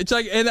funny. It's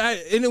like, and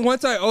then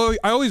once I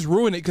always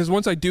ruin it, because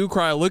once I do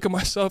cry, I look at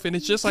myself, and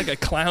it's just like a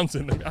clown's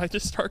in me. I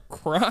just start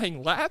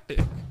crying,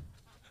 laughing.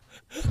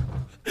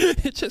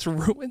 It just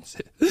ruins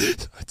it.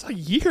 So it's like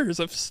years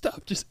of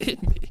stuff just in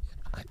me.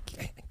 I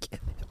can't get it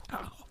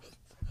out.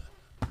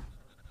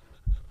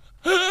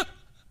 I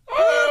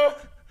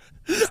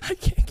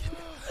can't get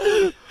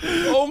it.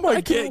 Oh my God.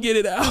 I can't get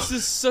it out. This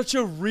is such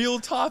a real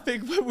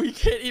topic, but we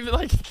can't even,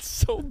 like, it's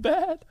so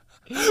bad.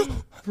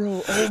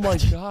 Bro, oh my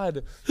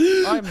God.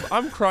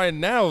 I'm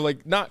crying now,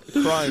 like, not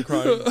crying,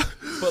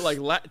 but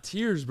like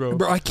tears, bro.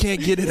 Bro, I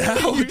can't get it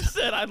out. You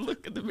said I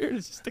look in the mirror and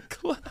it's just a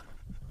clown.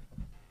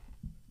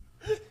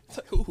 It's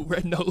like, ooh,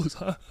 red nose,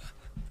 huh?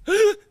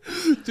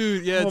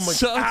 Dude, yeah, Oh it my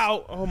sucks.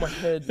 Ow. Oh my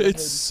head. It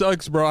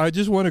sucks, bro. I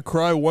just want to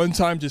cry one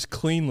time just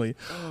cleanly.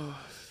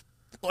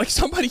 Like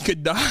somebody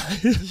could die.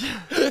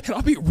 And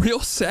I'll be real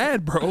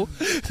sad, bro.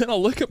 Then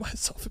I'll look at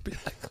myself and be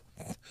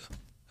like,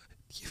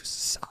 you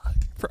suck,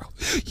 bro.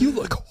 You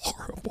look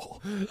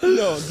horrible.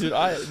 No,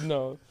 dude,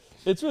 no.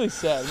 It's really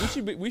sad.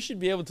 We should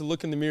be able to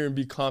look in the mirror and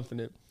be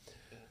confident.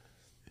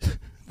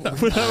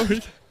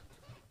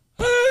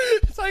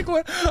 It's like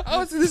when I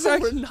was this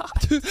actually,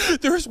 dude,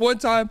 there was one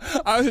time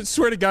I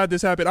swear to God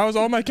this happened. I was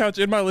on my couch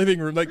in my living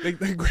room, like the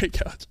great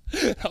couch.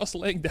 And I was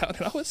laying down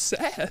and I was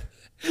sad.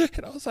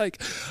 And I was like,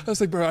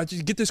 bro, I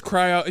just get this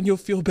cry out and you'll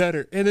feel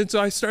better. And then so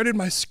I started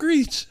my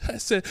screech. I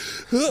said,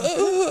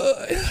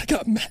 and I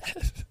got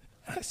mad.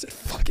 I said,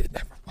 fuck it,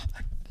 never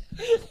mind.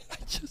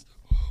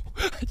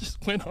 I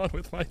just went on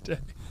with my day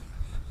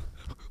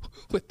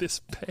with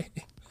this pain.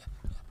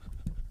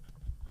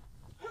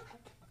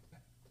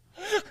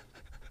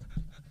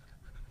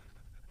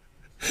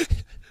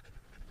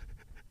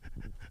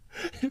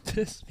 It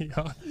pissed me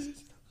off.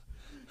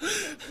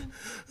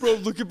 Bro,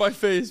 look at my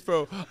face,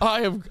 bro.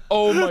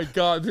 Oh my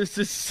God, this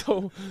is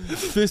so,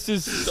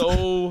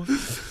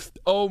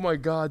 oh my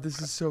God,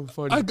 this is so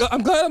funny. I'm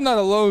glad I'm not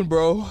alone,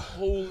 bro.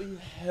 Holy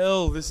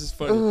hell, this is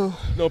funny.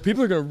 No,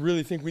 people are gonna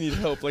really think we need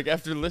help. Like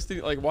after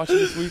listening, like watching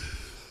this week.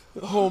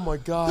 Oh my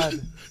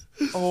God.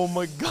 Oh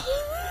my God.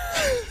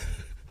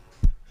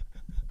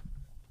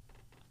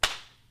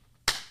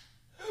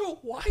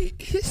 Why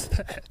is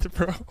that,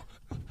 bro?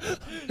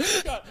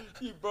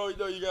 You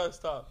gotta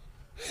stop.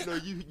 No,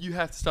 you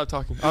have to stop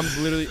talking. I'm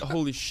literally,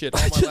 holy shit.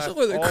 I just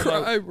want to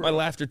cry, bro. My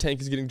laughter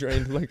tank is getting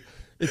drained. Like,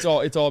 it's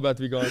all about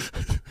to be gone.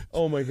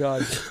 Oh my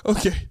God.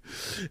 Okay.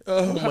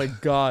 Oh my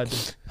God.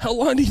 How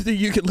long do you think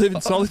you could live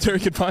in solitary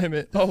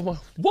confinement? Oh my.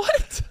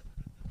 What?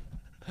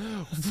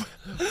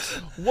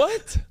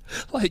 What?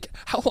 Like,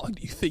 how long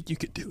do you think you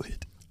could do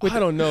it? I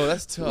don't know.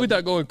 That's tough.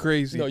 Without going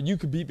crazy. No, you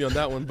could beat me on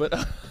that one, but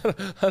I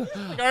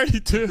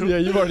already do. yeah,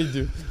 you already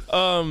do.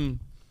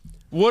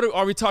 What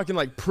are we talking,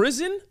 like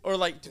prison or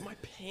like my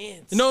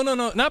pants? No,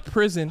 not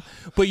prison,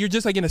 but you're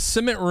just like in a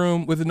cement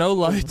room with no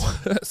lights.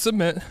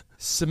 Cement.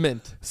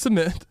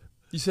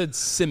 You said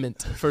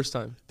cement first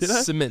time. Did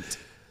I? Cement.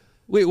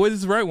 Wait, what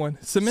is the right one?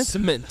 Cement.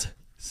 Cement.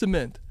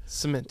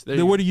 There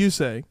Then what are you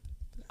saying?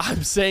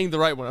 I'm saying the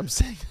right one. I'm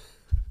saying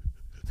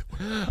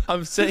cement.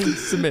 I'm saying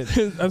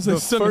The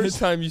cement. first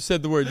time you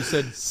said the word, you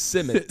said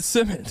cement.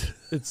 Cement.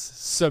 It's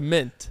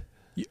cement.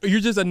 You're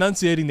just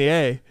enunciating the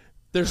A.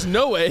 There's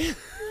no way.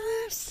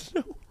 There's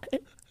no way.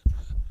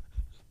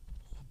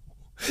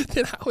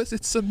 Then how is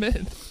it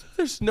cement?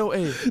 There's no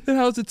A. Then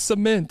how is it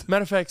cement?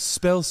 Matter of fact,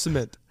 spell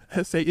cement.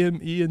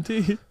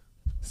 SAMENT.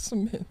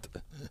 Cement.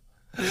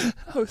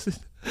 How is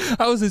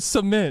it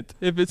cement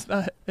if it's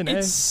not an A?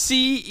 It's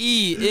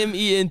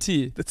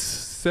CEMENT. That's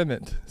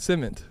cement.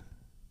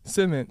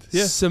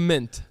 Yeah.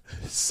 Cement.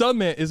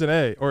 Cement is an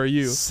A or a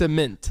U.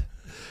 Cement.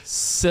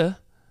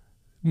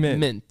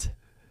 Mint.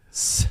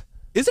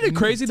 Isn't it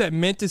crazy that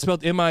mint is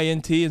spelled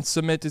M-I-N-T and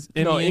cement is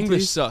M-E-N-T? No,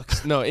 English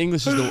sucks. No,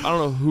 English is the. I don't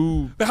know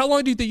who. But how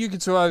long do you think you can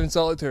survive in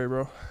solitary,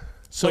 bro?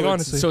 So Like, it's,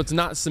 honestly. so it's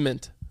not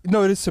cement.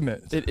 No, it is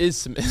cement. It is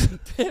cement.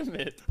 Damn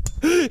it.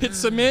 It's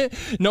cement,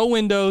 no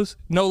windows,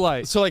 no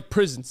lights. So like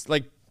prisons,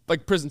 like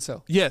prison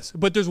cell. Yes,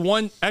 but there's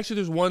one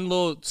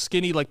little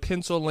skinny like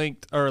pencil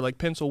length or like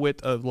pencil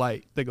width of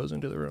light that goes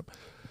into the room.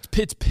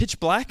 It's pitch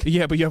black.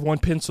 Yeah, but you have one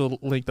pencil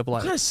length of light.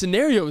 What kind of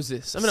scenario is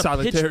this? I'm in a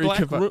pitch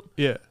black room.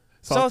 Yeah.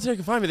 Solitary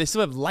confinement. They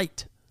still have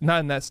light. Not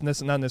in not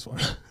in this one.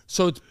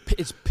 So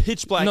it's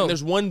pitch black. No. And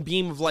there's one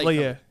beam of light. Like,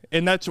 yeah,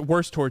 and that's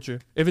worse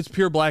torture. If it's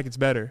pure black, it's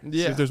better.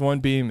 Yeah. So if there's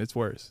one beam, it's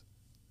worse.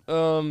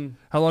 How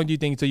long do you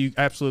think until you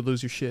absolutely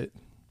lose your shit?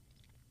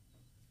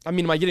 I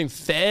mean, am I getting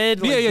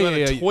fed? Like, Yeah. do I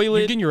have a toilet?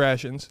 You're getting your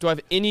rations. Do I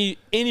have any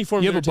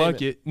form You of have a entertainment?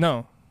 bucket.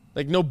 No.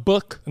 Like no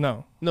book,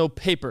 No. no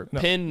paper, No.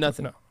 pen,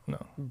 nothing.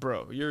 No.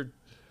 Bro,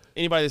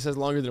 anybody that says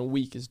longer than a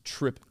week is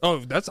tripping. Oh,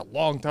 that's a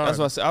long time. That's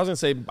what I said. I was gonna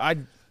say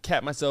I'd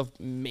cap myself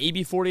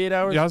maybe 48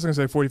 hours. Yeah, I was gonna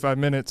say 45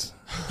 minutes.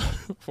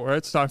 Before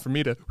it's time for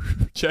me to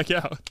check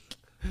out.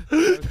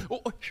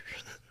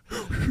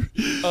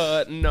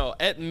 No,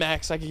 at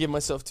max I could give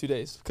myself 2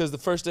 days because the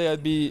first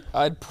day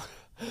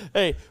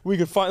hey, we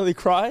could finally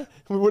cry.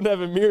 We wouldn't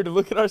have a mirror to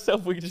look at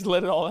ourselves. We could just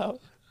let it all out.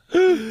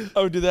 I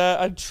would do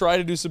that. I'd try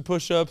to do some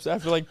push-ups.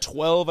 After like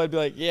 12, I'd be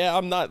like, yeah,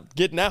 I'm not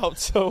getting out.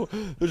 So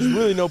there's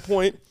really no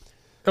point.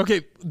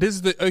 Okay,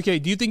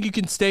 do you think you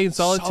can stay in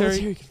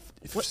solitary?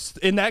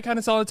 In that kind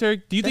of solitary?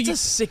 Do you think That's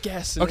a sick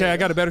ass scenario. Okay, I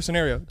got a better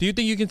scenario. Do you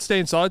think you can stay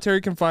in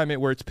solitary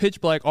confinement where it's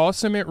pitch black, all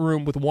cement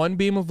room with one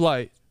beam of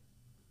light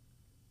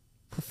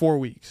for 4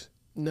 weeks?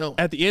 No.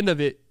 At the end of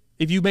it,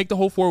 if you make the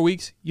whole 4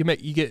 weeks, you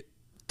get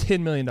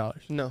 $10 million.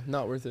 No,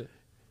 not worth it.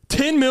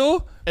 10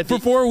 mil for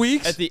 4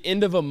 weeks? At the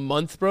end of a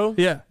month, bro.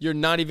 Yeah. You're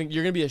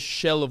gonna be a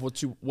shell of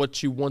what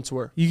you once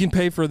were. You can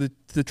pay for the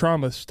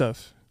trauma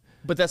stuff.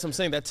 But that's what I'm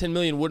saying. That 10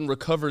 million wouldn't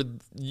recover.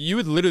 You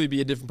would literally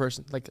be a different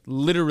person. Like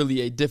literally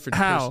a different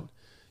How? person.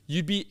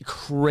 You'd be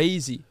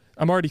crazy.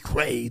 I'm already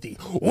crazy.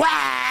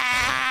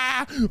 Wow!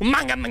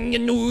 Manga manga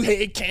new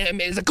head. Cam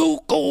is a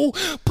cuckoo.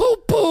 Poo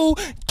poo.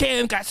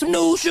 Cam got some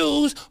new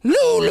shoes.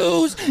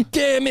 Lulus.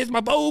 Cam is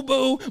my boo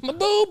boo. My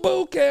boo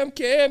boo. Cam.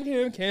 Cam.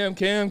 Cam. Cam.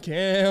 Cam.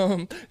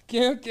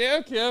 Cam.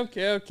 Cam. Cam.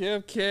 Cam.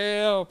 Cam.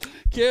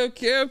 Cam. Cam.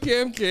 Cam.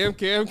 Cam. Cam.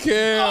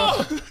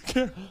 Cam.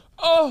 Cam.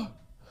 Oh,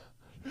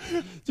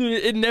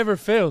 dude, it never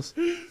fails.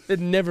 It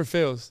never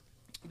fails.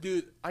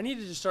 Dude, I need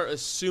to just start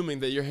assuming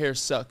that your hair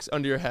sucks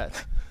under your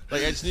hat.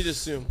 Like, I just need to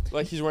assume.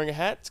 Like, he's wearing a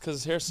hat because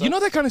his hair sucks. You know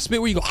that kind of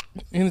spit where you go,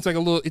 and it's like a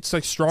little, it's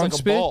like strong It's like a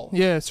spit? ball.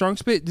 Yeah, strong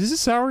spit. Is this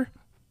sour?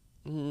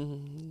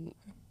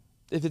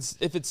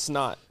 If it's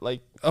snot,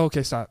 like, Oh,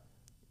 okay, stop.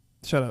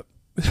 Shut up.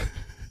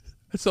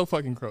 It's so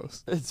fucking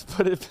gross.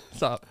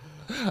 Stop.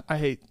 I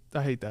hate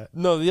that.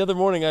 No, the other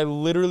morning I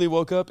literally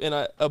woke up and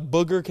a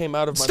booger came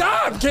out of my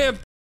mouth. Stop, Cam.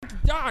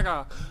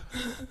 Yaga.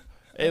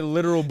 A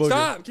literal booger.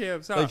 Stop,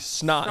 Cam. Stop. Like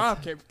snot.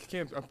 Stop,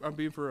 Cam. I'm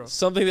being for real.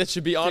 Something that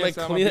should be on Cam, a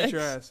stop, I'll beat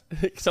your Kleenex. ass.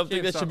 Something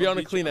Cam, that stop, should be I'll on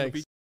a beat you- I'll Kleenex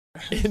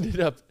beat ended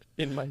up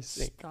in my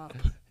sink. Stop,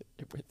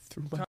 It went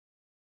through my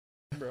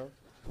bro.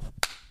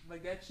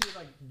 Like that shit,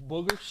 like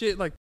booger shit,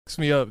 like fucks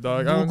me up,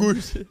 dog. I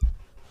don't-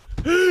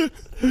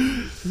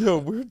 Yo,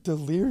 we're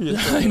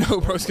delirious. I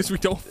know, bro. It's because we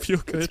don't feel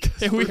good.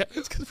 And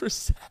it's because we're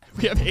sad.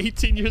 We have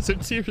 18 years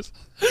of tears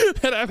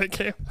that haven't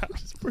came out.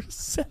 We're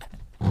sad.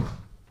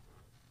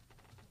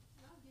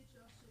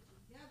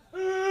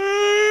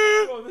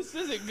 Oh, this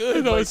isn't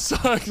good. No, Like, it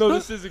sucks. no,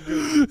 this isn't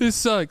good. This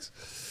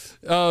sucks.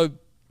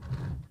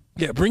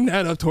 Yeah, bring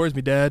that up towards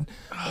me, Dad.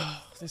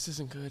 This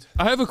isn't good.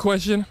 I have a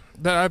question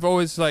that I've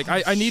always like.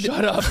 I need.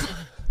 Shut up.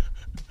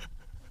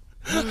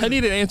 I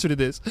need an answer to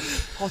this.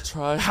 I'll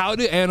try. How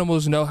do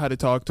animals know how to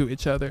talk to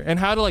each other, and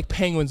how do like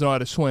penguins know how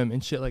to swim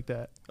and shit like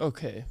that?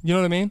 Okay. You know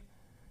what I mean?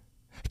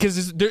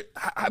 Because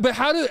but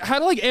how do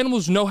like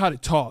animals know how to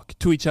talk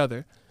to each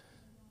other?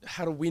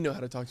 How do we know how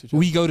to talk to each other?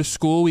 We go to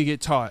school, we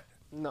get taught.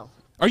 No.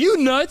 Are you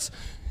nuts?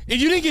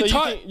 If you didn't get So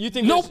taught, you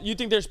think nope. you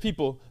think there's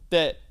people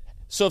that,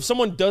 so if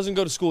someone doesn't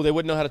go to school, they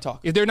wouldn't know how to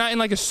talk. If they're not in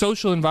like a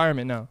social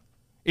environment, no.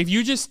 If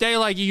you just stay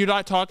like you're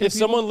not talking If to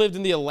people, someone lived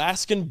in the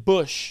Alaskan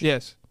bush,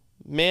 yes,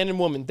 man and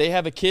woman, they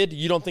have a kid,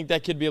 you don't think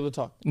that kid would be able to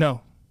talk?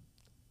 no.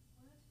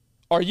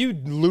 Are you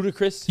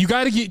ludicrous? You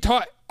got to get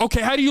taught.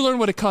 Okay, how do you learn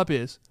what a cup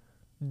is?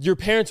 Your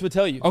parents would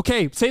tell you.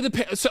 Okay,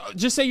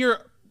 just say you're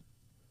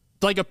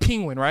like a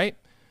penguin, right?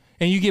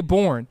 And you get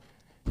born.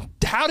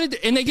 How did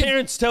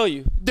Parents tell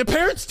you. the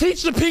parents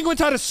teach the penguins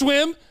how to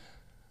swim?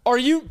 Are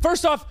you,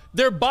 first off,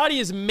 their body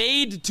is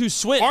made to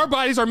swim. Our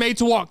bodies are made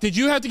to walk. Did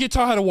you have to get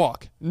taught how to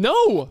walk?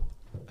 No.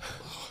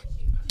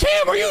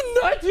 Cam, are you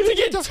nuts? You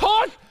get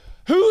taught?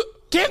 Who?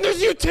 Cam,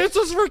 there's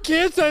utensils for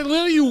kids that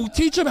literally you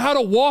teach them how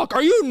to walk.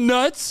 Are you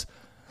nuts?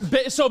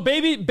 So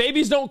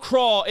babies don't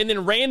crawl and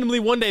then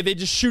randomly one day they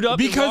just shoot up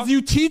and Because walk?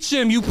 you teach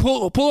them, you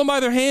pull them by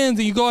their hands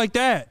and you go like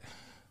that.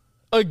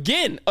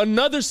 Again,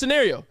 another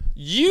scenario.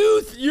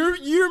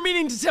 You're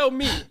meaning to tell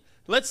me,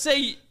 let's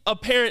say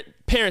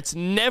parents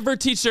never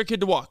teach their kid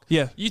to walk.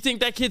 Yeah. You think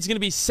that kid's gonna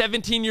be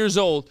 17 years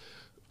old,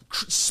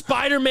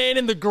 Spider-Man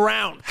in the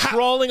ground,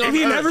 crawling on If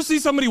you Earth. never see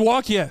somebody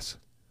walk, yes.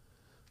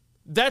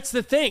 That's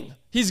the thing.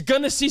 He's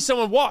gonna see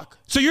someone walk.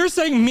 So you're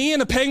saying me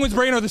and a penguin's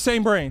brain are the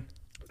same brain?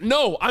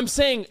 No, I'm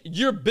saying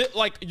your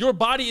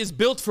body is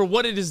built for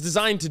what it is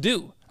designed to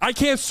do. I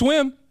can't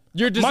swim.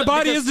 My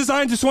body is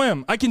designed to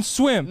swim. I can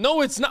swim.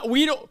 No, it's not.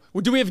 We don't.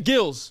 Do we have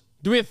gills?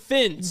 Do we have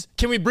fins?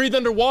 Can we breathe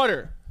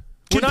underwater?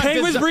 Can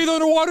penguins breathe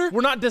underwater?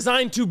 We're not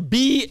designed to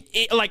be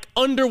like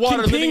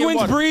underwater. Can living in penguins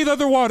water. breathe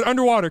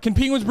underwater? Can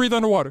penguins breathe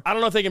underwater? I don't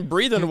know if they can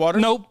breathe underwater.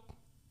 Nope.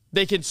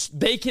 They can.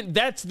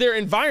 That's their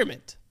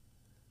environment.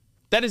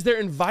 That is their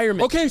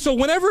environment. Okay, so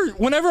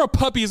whenever a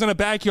puppy is in a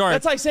backyard,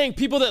 That's like saying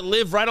people that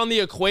live right on the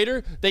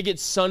equator, they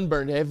get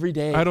sunburned every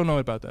day. I don't know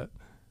about that.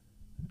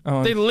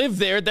 They live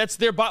there. That's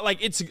their body. Like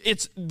it's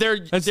their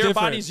different.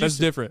 bodies. That's used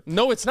to- different.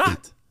 No, it's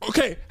not.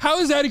 Okay, how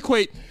does that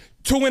equate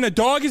to when a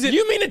dog is in?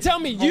 You mean to tell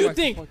me my you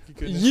think fucking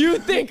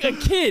goodness.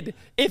 a kid,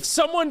 if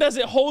someone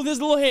doesn't hold his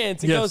little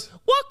hands and Yes. goes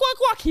walk walk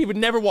walk, he would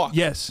never walk?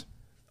 Yes.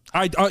 Do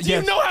yes.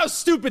 you know how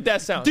stupid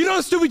that sounds? Do you know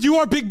how stupid you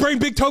are? Big brain,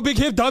 big toe, big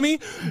hip, dummy.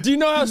 Do you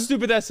know how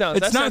stupid that sounds?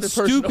 It's That not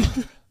sounded personal.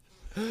 stupid.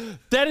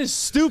 That is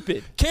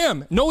stupid.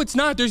 Cam, no, it's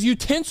not. There's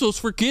utensils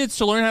for kids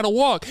to learn how to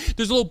walk.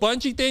 There's little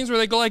bunchy things where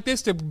they go like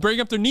this to bring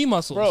up their knee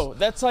muscles. Bro,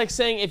 that's like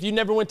saying if you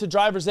never went to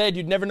driver's ed,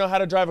 you'd never know how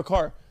to drive a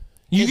car.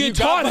 you If get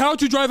got- taught how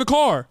to drive a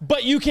car.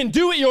 But you can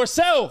do it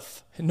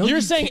yourself. No, you're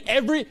you saying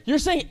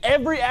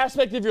every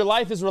aspect of your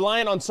life is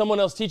reliant on someone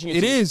else teaching it.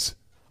 It to you. is.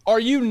 Are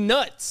you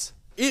nuts?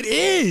 It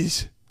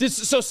is.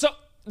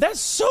 That's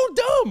so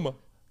dumb.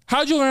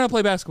 How'd you learn how to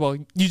play basketball?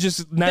 You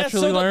just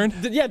naturally learned?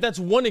 Yeah, that's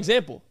one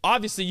example.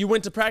 Obviously, you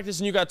went to practice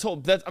and you got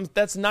told.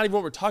 That's not even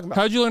what we're talking about.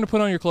 How'd you learn to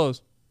put on your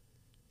clothes?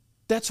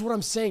 That's what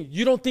I'm saying.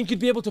 You don't think you'd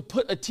be able to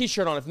put a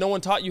t-shirt on if no one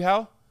taught you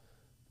how?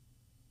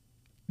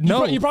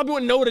 No. You probably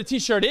wouldn't know what a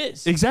t-shirt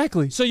is.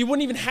 Exactly. So you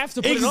wouldn't even have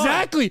to put it on.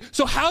 Exactly.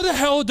 So how the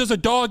hell does a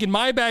dog in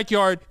my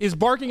backyard is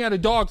barking at a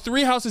dog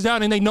 3 houses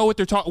down and they know what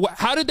they're talking?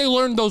 How did they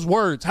learn those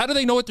words? How do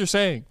they know what they're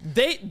saying?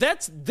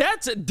 That's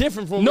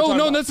different from what No, we're talking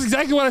about. that's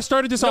exactly what I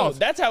started this No, off.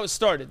 that's how it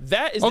started.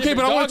 That is Okay,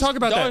 different. but I want to talk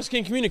about that. Dogs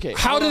can communicate.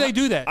 How do they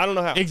do that? I don't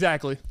know how.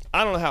 Exactly.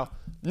 I don't know how.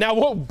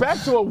 Now,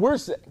 back to what we're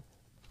saying.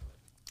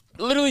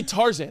 Literally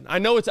Tarzan. I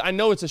know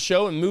it's a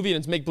show and movie and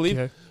it's make believe.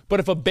 Okay. But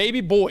if a baby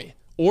boy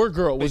or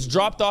girl was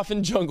dropped off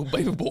in jungle,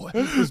 baby boy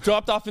was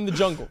dropped off in the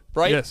jungle,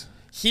 right? Yes.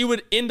 He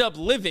would end up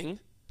living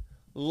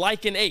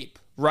like an ape,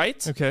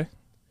 right? Okay.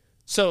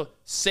 So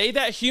say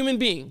that human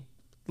being,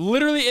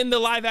 literally in the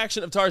live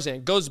action of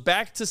Tarzan, goes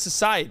back to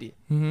society.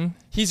 Mm-hmm.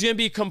 He's gonna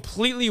be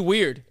completely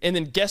weird, and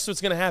then guess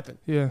what's gonna happen?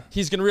 Yeah.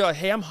 He's gonna realize,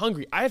 hey, I'm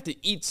hungry. I have to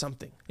eat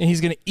something. And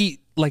he's going to eat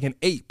like an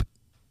ape.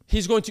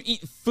 He's going to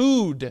eat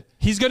food.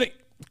 He's going to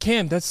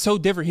Cam, that's so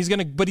different. He's going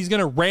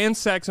to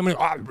ransack somebody.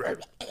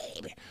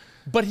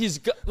 But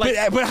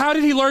But how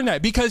did he learn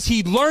that? Because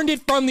he learned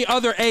it from the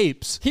other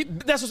apes.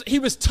 he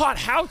was taught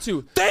how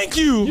to. Thank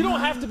you. You don't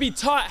have to be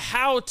taught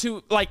how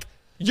to, like,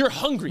 you're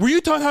hungry. Were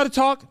you taught how to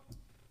talk?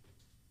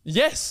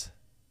 Yes.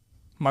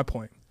 My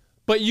point.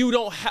 But you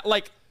don't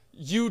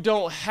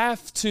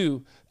have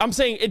to. I'm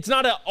saying it's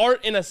not an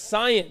art and a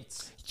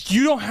science.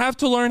 You don't have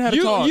to learn how to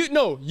talk.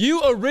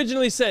 You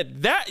originally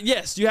said that,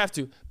 yes, you have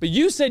to. But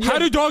you said How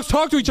do dogs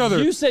talk to each other?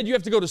 You said you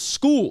have to go to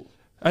school.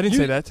 I didn't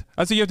say that.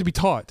 I said you have to be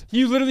taught.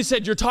 You literally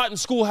said you're taught in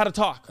school how to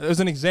talk. It was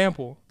an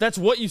example. That's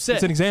what you said.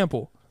 It's an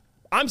example.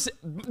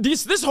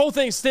 This whole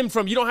thing stemmed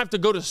from you don't have to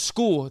go to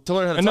school to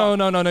learn how to talk.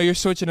 No. You're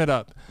switching it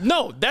up.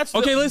 No, that's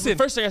Okay, the listen.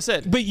 first thing I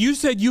said. But you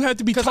said you had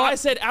to be taught. Because I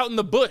said out in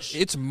the bush.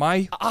 It's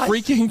my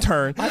freaking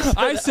turn.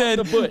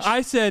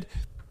 I said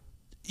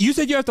you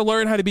said you have to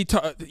learn how to be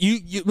taught. You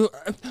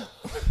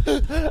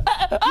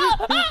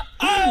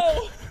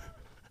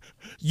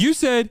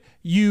said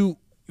you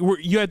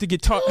had to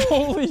get taught.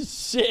 Holy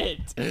shit.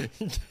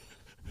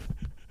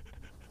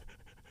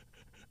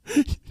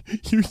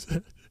 You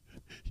said.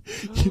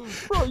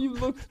 Bro, you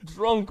looked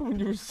drunk when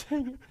you were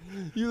saying it.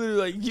 You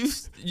literally You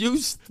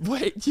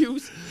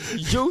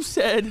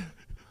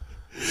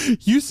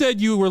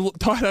said you were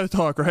taught how to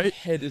talk, right?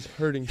 head is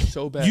hurting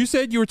so bad. You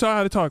said you were taught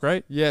how to talk,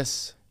 right?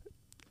 Yes.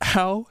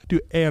 How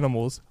do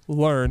animals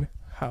learn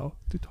how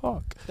to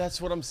talk? That's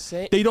what I'm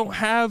saying. They don't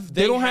have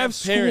have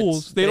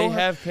schools. parents. They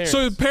have parents.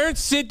 So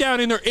parents sit down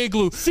in their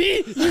igloo. See,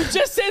 you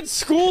just said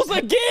schools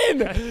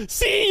again.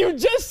 See, you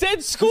just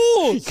said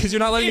schools. Because you're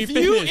not letting me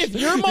finish. If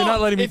your mom, you're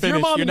not letting me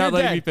finish. You're not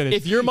letting me finish.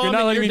 If your mom you're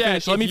not letting and me your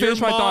finish. dad, Let me finish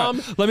my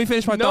thought. Let me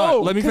finish my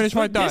thought. Let me finish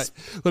my thought.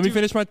 Let me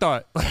finish my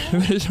thought.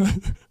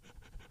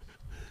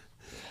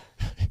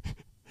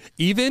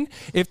 Even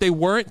if they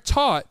weren't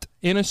taught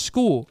in a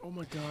school. Oh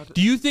my God.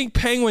 Do you think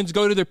penguins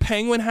go to their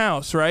penguin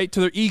house, right, to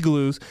their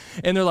igloos,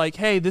 and they're like,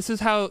 "Hey, this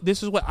is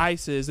what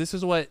ice is. This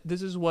is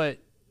what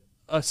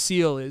a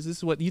seal is. This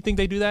is what." You think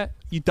they do that?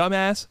 You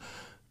dumbass.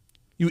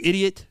 You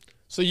idiot.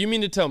 So you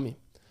mean to tell me,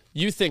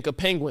 you think a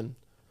penguin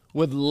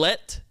would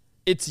let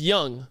its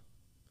young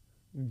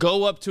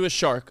go up to a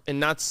shark and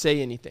not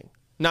say anything,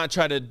 not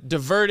try to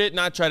divert it,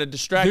 not try to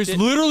distract it? There's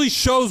literally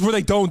shows where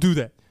they don't do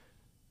that.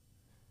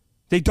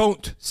 They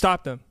don't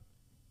stop them.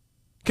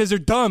 Because they're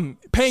dumb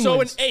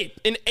penguins. So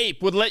an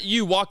ape would let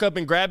you walk up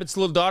and grab its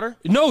little daughter?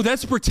 No,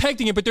 that's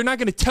protecting it, but they're not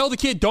going to tell the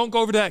kid, don't go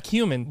over to that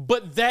human.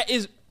 But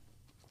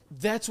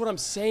that's what I'm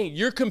saying.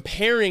 You're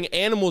comparing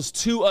animals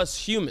to us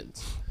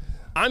humans.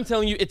 I'm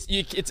telling you, it's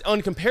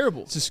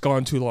uncomparable. It's just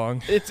gone too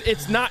long.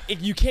 It's not.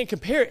 You can't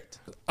compare it.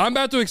 I'm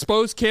about to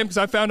expose Cam because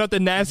I found out the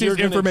nastiest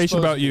information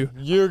about you.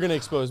 You're gonna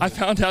expose me. I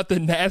found out the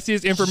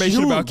nastiest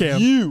information about Cam.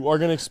 You are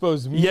gonna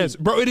expose me. Yes,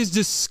 bro, it is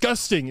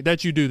disgusting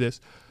that you do this.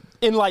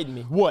 Enlighten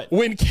me. What?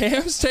 When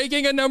Cam's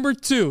taking a number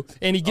 2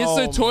 and he gets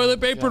the toilet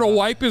paper to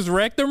wipe his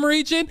rectum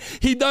region,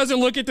 he doesn't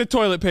look at the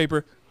toilet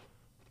paper.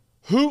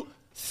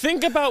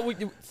 Think about what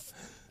you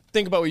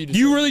just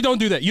You said. really don't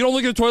do that. You don't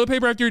look at the toilet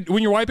paper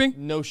when you're wiping?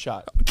 No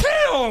shot.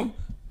 Cam!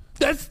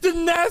 That's the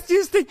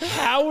nastiest thing.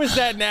 How is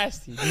that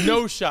nasty?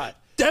 No shot.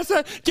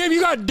 Cam,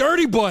 you got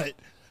dirty butt.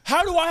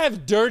 How do I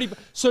have dirty?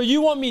 So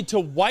you want me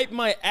to wipe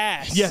my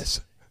ass?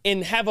 Yes.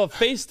 And have a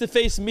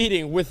face-to-face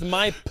meeting with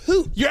my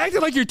poop? You're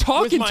acting like you're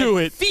talking with to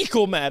my it.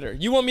 fecal matter.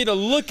 You want me to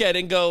look at it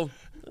and go,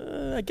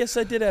 I guess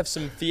I did have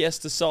some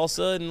Fiesta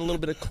salsa and a little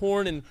bit of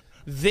corn, and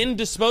then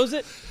dispose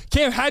it?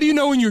 Cam, how do you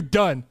know when you're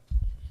done?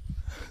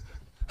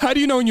 How do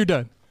you know when you're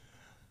done?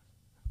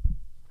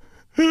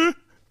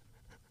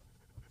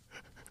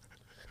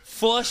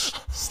 Flush,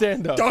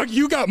 stand up. Dog,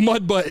 you got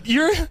mud butt.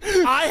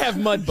 I have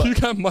mud butt. You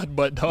got mud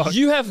butt, dog.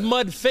 You have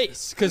mud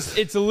face because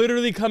it's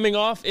literally coming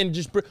off and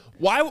just.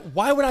 Why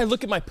would I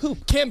look at my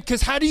poop? Cam,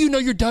 because how do you know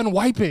you're done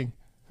wiping?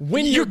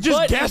 When You're your just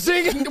butt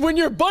guessing? When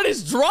your butt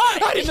is dry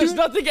and there's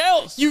nothing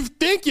else. You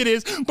think it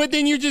is, but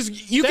then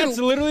That's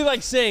literally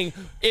like saying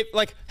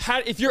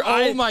if your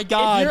eyes. Oh my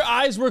God. If your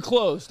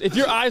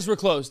eyes were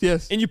closed.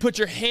 Yes. And you put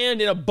your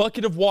hand in a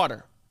bucket of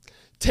water,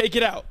 take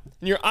it out,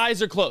 and your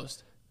eyes are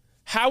closed.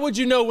 How would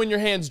you know when your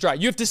hand's dry?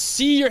 You have to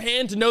see your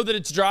hand to know that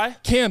it's dry?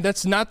 Cam,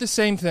 that's not the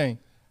same thing.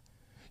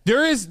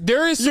 There is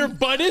Your some,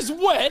 butt is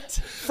wet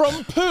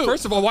from poop.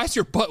 first of all, why is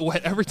your butt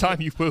wet every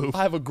time you poop?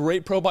 I have a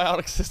great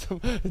probiotic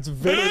system. It's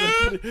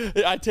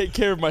very I take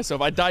care of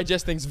myself. I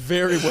digest things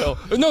very well.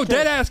 No,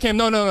 dead ass, Cam.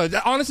 No.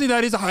 Honestly,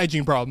 that is a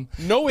hygiene problem.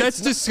 No, it's that's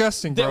not.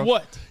 disgusting, bro.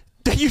 What?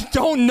 That you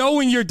don't know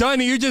when you're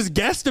done and you're just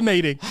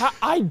guesstimating.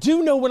 I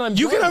do know when I'm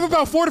You done. can have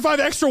about 4 to 5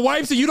 extra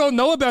wipes that you don't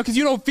know about because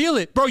you don't feel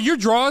it. Bro, your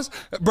draws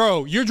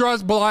belong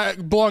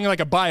in like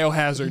a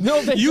biohazard.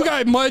 No, they you don't.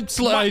 got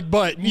mudslide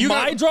butt.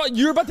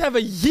 You're about to have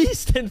a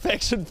yeast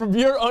infection from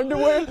your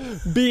underwear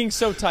being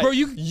so tight. Bro,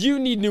 you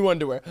need new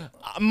underwear.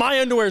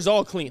 My underwear is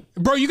all clean.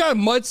 Bro, you got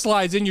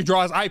mudslides in your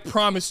drawers. I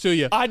promise to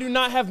you. I do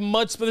not have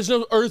but there's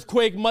no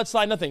earthquake,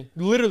 mudslide, nothing.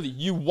 Literally,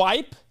 you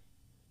wipe,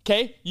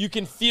 okay? You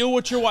can feel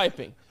what you're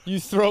wiping. You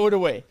throw it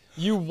away.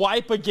 You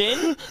wipe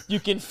again,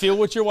 you can feel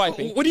what you're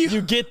wiping. What do you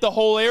get the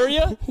whole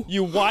area,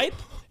 you wipe,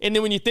 and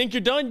then when you think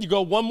you're done, you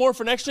go one more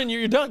for an extra and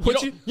you're done.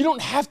 You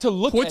don't have to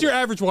look at it. What's your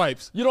average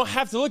wipes? You don't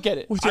have to look at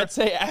it. your- I'd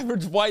say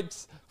average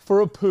wipes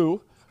for a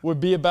poo would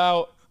be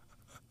about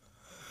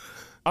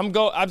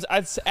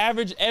I'd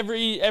average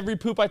every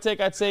poop I take,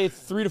 I'd say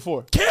 3 to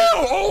 4. Kill!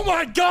 Oh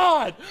my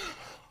God!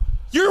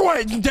 You're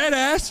wiping dead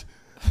ass.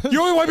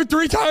 You're only wiping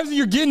 3 times and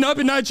you're getting up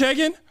and not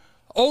checking?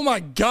 Oh my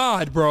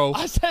God, bro.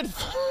 I said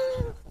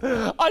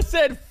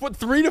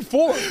 3 to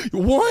 4.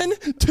 1,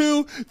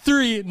 2,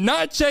 3,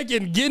 not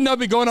checking, getting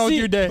up and going on with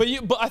your day.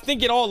 But I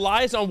think it all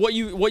lies on what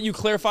you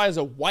clarify as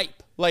a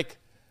wipe. Like,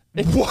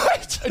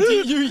 What?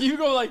 you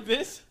go like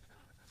this,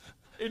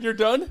 and you're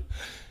done.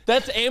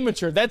 That's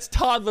amateur. That's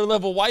toddler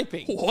level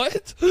wiping.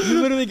 What?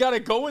 You literally gotta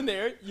go in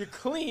there. You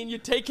clean. You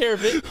take care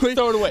of it.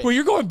 Throw it away. Well,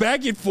 you're going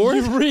back and forth.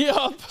 You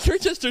re-up. You're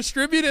just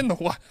distributing the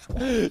wipe.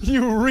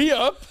 You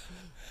re-up.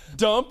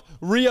 Dump.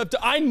 Re-up.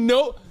 I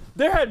know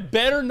there had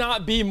better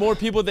not be more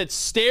people that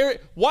stare.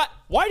 Why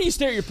do you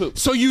stare at your poop?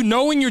 So you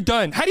know when you're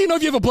done. How do you know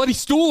if you have a bloody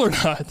stool or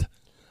not?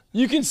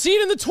 You can see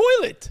it in the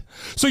toilet.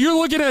 So you're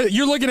looking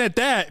at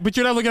that, but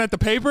you're not looking at the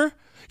paper?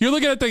 You're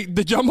looking at the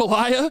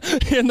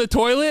jambalaya in the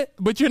toilet,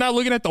 but you're not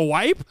looking at the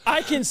wipe?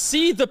 I can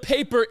see the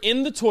paper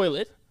in the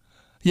toilet.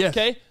 Yes.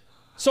 Okay?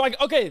 So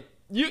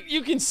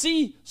you can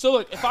see. So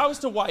look, if I was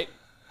to wipe,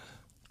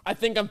 I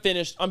think I'm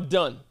finished. I'm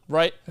done,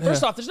 right?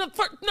 First off, there's no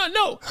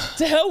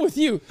to hell with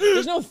you.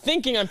 There's no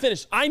thinking I'm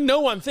finished. I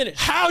know I'm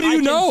finished. How do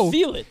you know? I can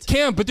feel it.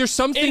 Cam, but there's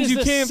some It things is you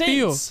the can't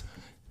feel. sense.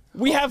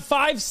 We have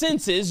 5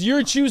 senses.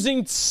 You're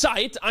choosing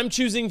sight. I'm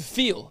choosing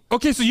feel.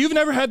 Okay, so you've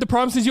never had the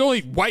problem since you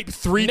only wipe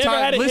 3 Never times.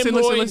 had a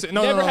hemorrhoid,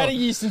 No, never no. had a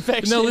yeast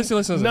infection. No,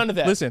 listen. None of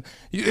that. Listen.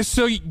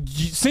 So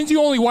since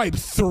you only wipe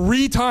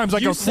 3 times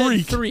like You a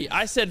freak. said 3.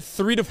 I said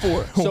 3 to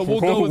 4. So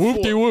we'll go with 4.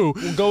 Whoop-de-woo.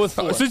 We'll go with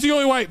 4. Since you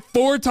only wipe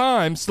 4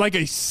 times like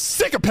a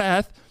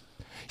psychopath.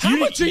 How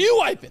much are you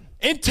wiping?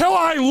 Until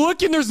I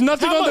look and there's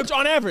nothing How on much the.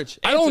 on average?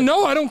 I don't Answer.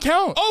 know. I don't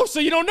count. Oh, so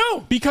you don't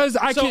know? Because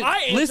I So can I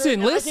answer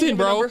and I can listen, give a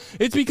bro. number.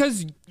 It's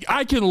because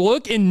I can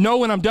look and know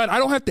when I'm done. I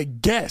don't have to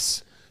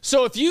guess.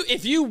 So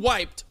if you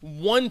wiped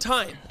 1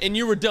 time and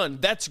you were done,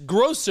 that's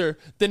grosser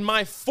than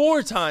my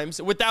 4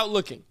 times without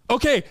looking.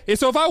 Okay,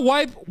 so if I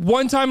wipe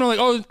 1 time and I'm like,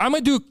 oh, I'm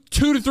gonna do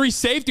 2 to 3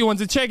 safety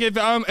ones to check if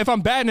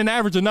I'm batting an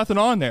average and nothing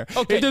on there.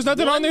 Okay. If there's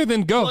nothing on there,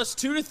 then go. Plus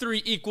 2 to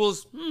 3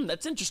 equals.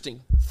 That's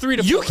interesting. 3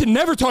 to 4. You can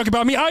never talk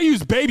about me. I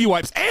use baby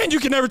wipes, and you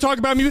can never talk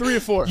about me. 3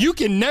 to 4. You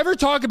can never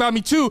talk about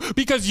me too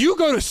because you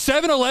go to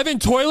 7-Eleven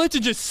toilets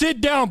and just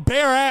sit down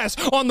bare ass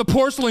on the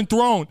porcelain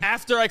throne.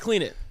 After I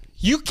clean it.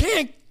 You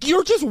can't.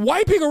 You're just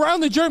wiping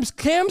around the germs.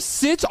 Cam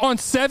sits on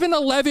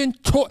 7-Eleven.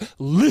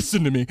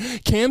 Listen to me.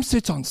 Cam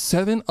sits on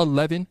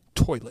 7-Eleven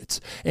toilets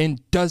and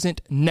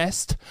doesn't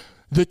nest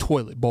the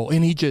toilet bowl,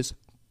 and he just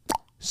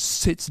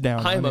sits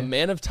down. I am on a it.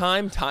 man of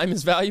time. Time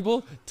is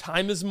valuable.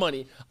 Time is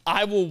money.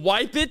 I will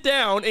wipe it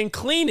down and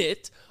clean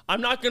it.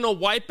 I'm not going to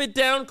wipe it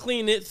down,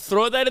 clean it,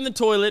 throw that in the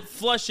toilet,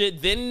 flush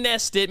it, then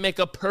nest it, make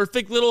a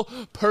perfect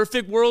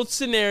world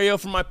scenario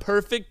for my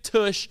perfect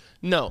tush.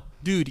 No.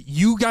 Dude,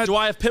 you got. Do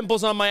I have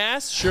pimples on my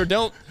ass? Sure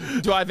don't.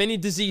 Do I have any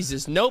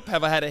diseases? Nope.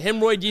 Have I had a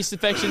hemorrhoid, yeast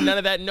infection? None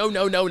of that. No.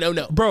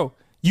 Bro,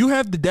 you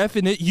have the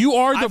definite. You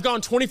are the. I've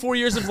gone 24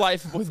 years of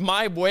life with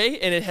my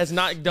way, and it has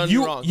not done me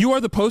wrong. You are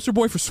the poster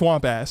boy for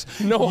swamp ass.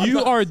 No, I'm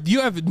not.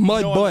 You have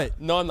mud butt.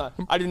 No, I'm not.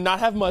 I do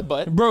not have mud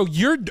butt. Bro,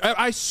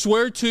 I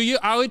swear to you,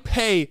 I would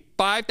pay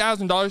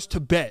 $5,000 to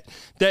bet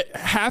that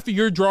half of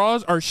your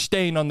draws are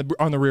stained on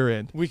the rear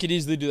end. We could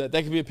easily do that.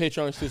 That could be a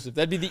Patreon exclusive.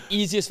 That'd be the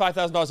easiest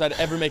 $5,000 I'd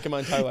ever make in my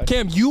entire life.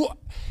 Cam,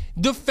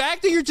 the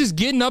fact that you're just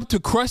getting up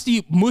to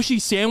crusty, mushy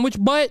sandwich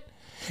butt,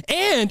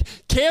 and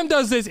Cam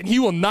does this and he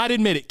will not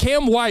admit it.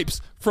 Cam wipes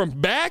from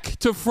back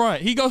to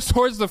front. He goes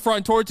towards the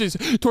front, towards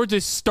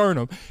his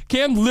sternum.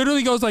 Cam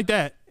literally goes like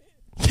that.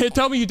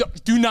 Tell me you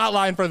do not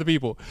lie in front of the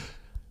people.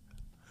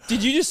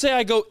 Did you just say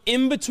I go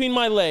in between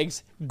my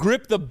legs,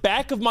 grip the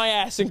back of my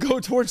ass, and go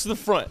towards the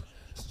front?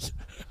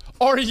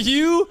 Are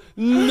you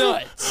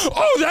nuts?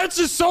 Oh, that's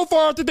just so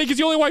far off to think because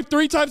you only wipe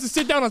 3 times to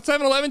sit down on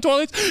 7-Eleven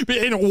toilets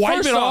and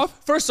wipe it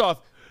off. First off,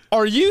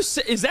 Are you?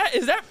 Is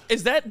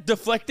that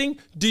deflecting?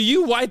 Do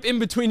you wipe in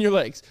between your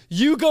legs?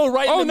 You go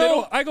right in the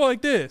middle? I go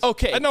like this.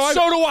 Okay, No,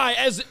 so do I,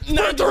 as 3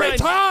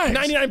 times.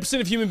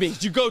 99% of human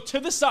beings. You go to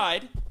the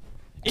side.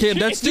 Cam,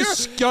 that's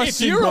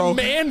disgusting, If you're bro. a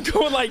man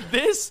going like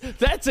this,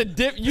 that's a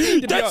dip. You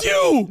need to That's be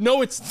you.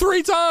 No, it's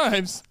 3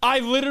 times. I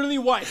literally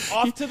wipe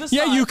off to the side.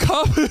 Yeah, you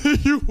come.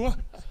 You.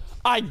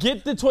 I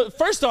get the toilet.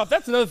 First off,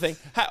 that's another thing.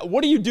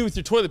 What do you do with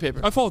your toilet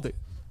paper? I fold it.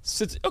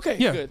 Okay,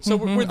 Yeah. good. So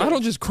we're I there.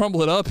 don't just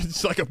crumble it up.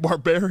 It's like a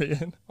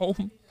barbarian. Oh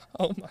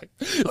my.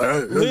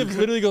 Liv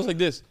literally goes like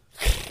this.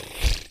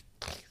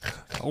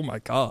 Oh my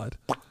God.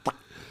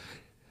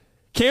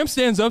 Cam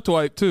stands up to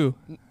wipe too.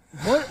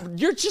 What?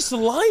 You're just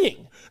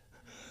lying.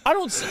 I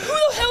don't. Who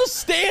the hell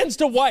stands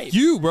to wipe?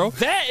 You, bro.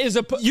 That is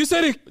a. You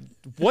said it.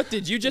 What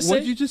did you just say? What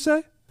did you just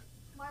say?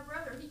 My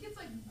brother, he gets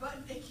like butt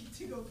naked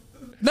to go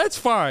poop. That's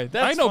fine.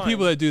 That's I know fine.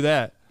 people that do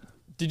that.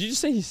 Did you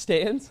just say he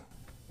stands?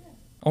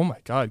 Oh my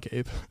God,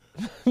 Gabe.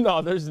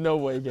 No, there's no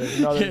way, Gabe.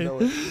 No, there's no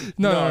way.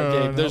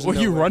 No, Gabe, there's Were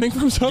no you way. running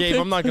from something? Gabe,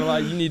 I'm not gonna lie.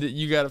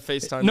 You gotta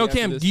FaceTime. No, me after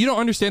Cam, this. you don't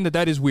understand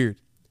that is weird.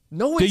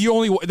 No, That it's, you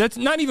only. That's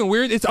not even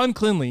weird. It's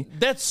uncleanly.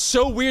 that's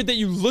so weird that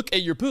you look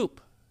at your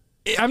poop.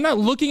 I'm not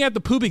looking at the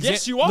poop.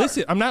 Yes, you are.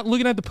 Listen, I'm not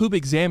looking at the poop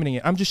examining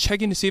it. I'm just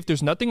checking to see if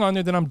there's nothing on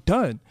there. Then I'm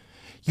done.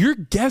 You're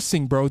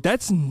guessing, bro.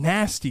 That's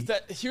nasty.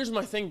 Here's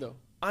my thing, though.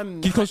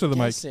 I'm Get not closer to the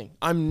mic. guessing.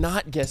 I'm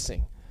not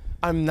guessing.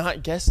 I'm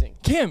not guessing.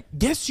 Cam,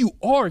 yes, you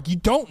are. You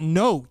don't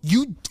know.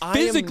 You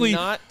physically, I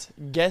am not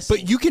guessing.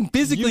 but you can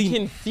physically, You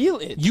can feel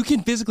it. you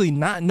can physically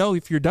not know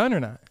if you're done or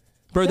not,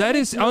 bro. That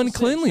is makes no sense.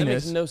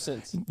 uncleanliness. That makes no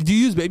sense. Do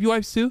you use baby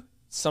wipes too?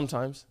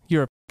 Sometimes.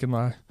 You're a fucking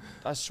lie.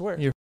 I swear.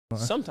 You're a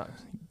lie. Sometimes.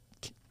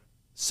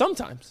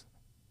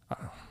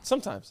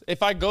 Sometimes.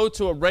 If I go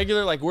to a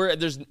regular, like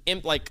there's an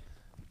imp, like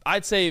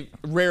I'd say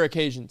rare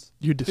occasions.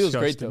 You're Feels disgusting,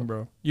 great, though.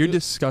 bro. You're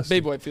disgusting.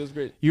 Baby wipe feels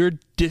great. You're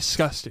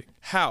disgusting.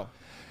 How?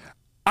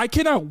 I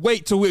cannot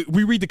wait till we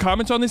read the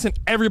comments on this and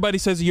everybody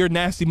says you're a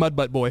nasty mud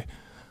butt boy.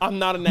 I'm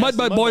not a nasty Mud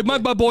butt boy,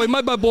 mud butt boy,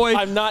 mud butt boy.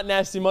 I'm not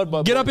nasty mud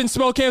butt Get boy. up and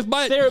smell Cam's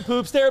butt. Stare at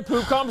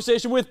poop,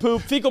 conversation with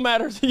poop, fecal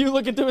matter. You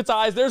look into its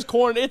eyes, there's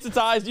corn, it's its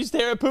eyes, you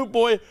stare at poop,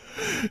 boy.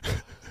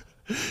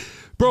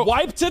 Bro,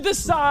 Wipe to the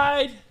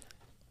side.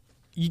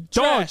 dog.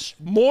 Trash.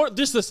 More,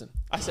 just listen.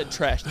 I said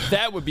trash.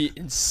 That would be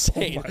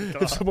insane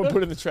if someone put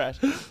it in the trash.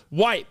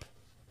 Wipe.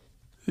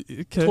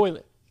 Okay.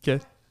 Toilet.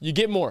 Okay. You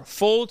get more.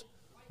 Fold.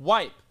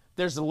 Wipe.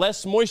 There's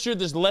less moisture,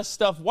 there's less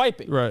stuff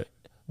wiping. Right.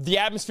 The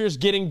atmosphere's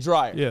getting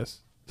drier. Yes.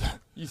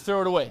 You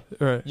throw it away.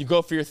 Right. You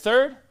go for your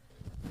third.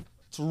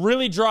 It's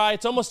really dry.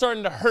 It's almost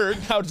starting to hurt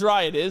how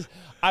dry it is.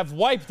 I've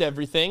wiped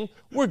everything.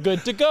 We're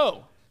good to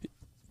go.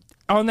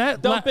 On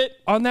that Dump it.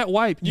 On that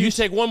wipe. You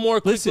take one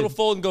more quick Listen. little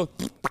fold and go.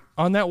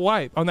 On that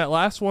wipe. On that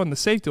last one, the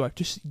safety wipe.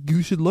 Just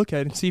you should look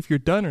at it and see if you're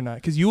done or not,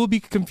 because you will be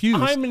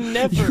confused. I'm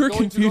never You're going to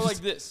go confused. like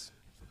this.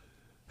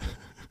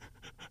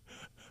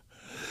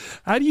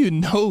 How do you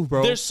know,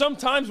 bro? There's some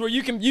times where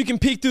you can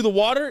peek through the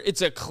water.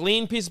 It's a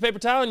clean piece of paper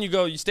towel, and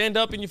you stand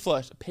up and you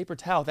flush. A paper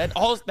towel. That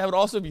would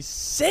also be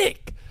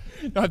sick.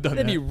 I've done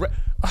That'd be that.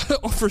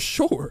 Oh, for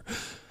sure.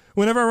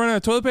 Whenever I run out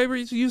of toilet paper,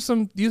 you use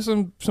some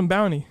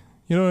Bounty.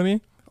 You know what I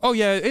mean? Oh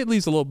yeah, it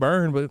leaves a little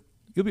burn, but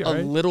you'll be a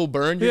alright. little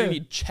burn. You're Yeah. gonna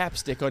need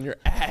chapstick on your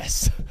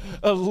ass.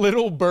 A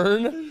little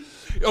burn.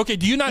 Okay,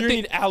 do you not You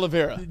think? need aloe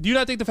vera. Do you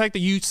not think the fact that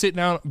you sit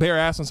down bare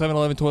ass on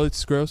 7-Eleven toilets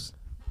is gross?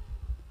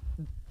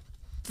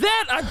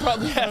 That I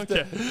probably have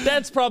to.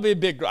 That's probably a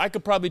big. I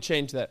could probably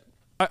change that.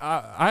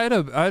 I had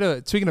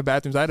a speaking of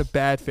bathrooms, I had a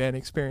bad fan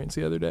experience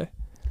the other day.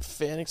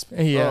 Fan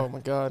experience. Yeah. Oh my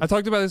god. I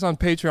talked about this on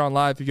Patreon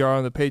Live if you're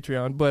on the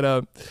Patreon, but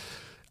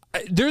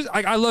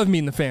I love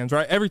meeting the fans,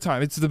 right? Every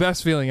time. It's the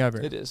best feeling ever.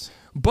 It is.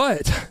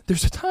 But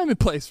there's a time and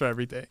place for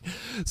everything.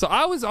 So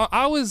I was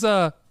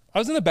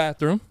in the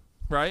bathroom,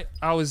 right?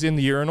 I was in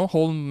the urinal,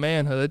 holding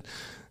manhood,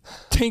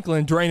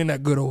 tinkling, draining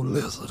that good old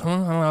lizard.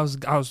 Huh? I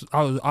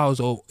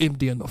was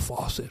emptying the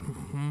faucet.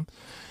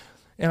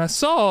 And I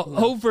saw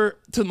over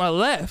to my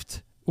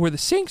left where the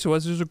sinks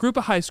was, there's a group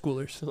of high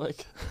schoolers.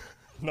 Like.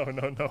 No.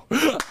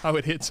 I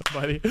would hit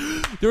somebody.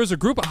 There was a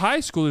group of high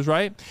schoolers,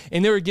 right?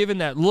 And they were given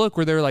that look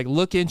where they were like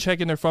looking,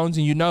 checking their phones,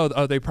 and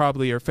oh, they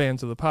probably are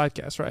fans of the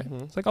podcast, right?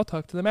 It's like, I'll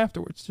talk to them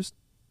afterwards. Just,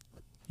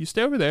 you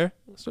stay over there.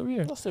 I'll stay over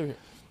here. I'll stay here.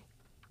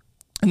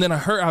 And then I'm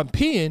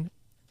peeing,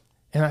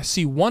 and I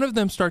see one of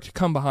them start to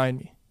come behind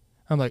me.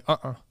 I'm like,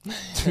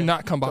 do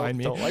not come behind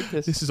me. Don't like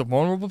this. This is a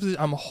vulnerable position.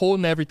 I'm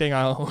holding everything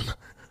I own.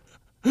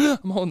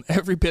 I'm holding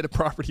every bit of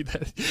property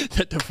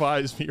that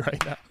defies me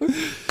right now.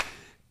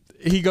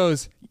 He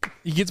gets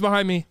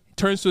behind me,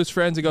 turns to his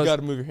friends and goes, You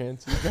gotta move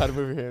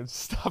your hands.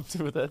 Stop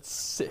doing that.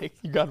 Sick.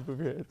 You gotta move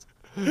your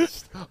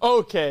hands.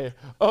 Okay,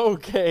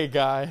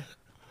 guy.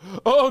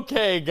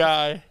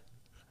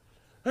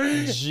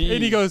 Gee.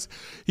 and he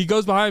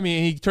goes behind me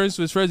and he turns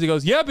to his friends and he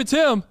goes, yep, it's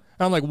him.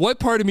 And I'm like, what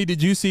part of me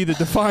did you see that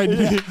defined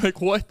me?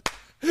 Like,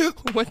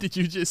 what did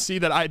you just see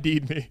that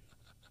ID'd me?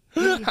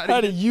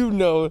 How do you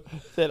know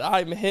that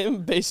I'm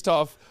him based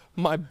off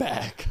my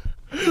back?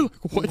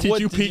 What did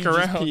you peek just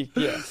around? peek?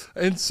 Yeah.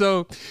 And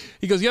so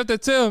he goes, yep,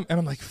 that's him. And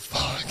I'm like,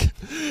 fuck.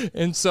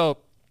 And so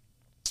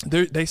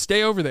they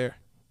stay over there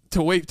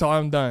to wait till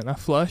I'm done. I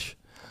flush,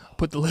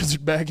 put the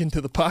lizard back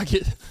into the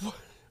pocket,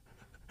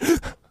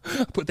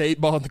 put the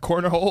 8-ball in the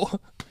corner hole,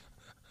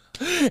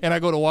 and I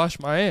go to wash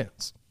my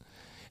hands.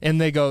 And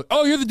they go,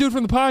 "Oh, you're the dude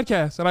from the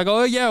podcast." And I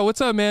go, "Oh, yeah,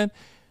 what's up, man?"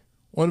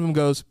 One of them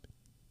goes,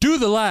 "Do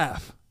the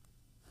laugh."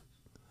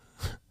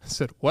 I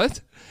said,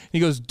 "What?" He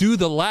goes, "Do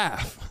the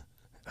laugh."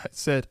 I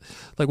said,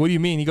 "Like, what do you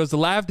mean?" He goes, "The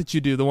laugh that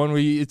you do, the one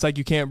where it's like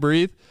you can't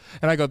breathe."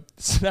 And I go,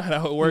 "It's not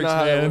how it works,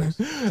 man." It's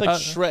like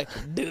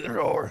Shrek. Do the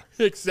roar.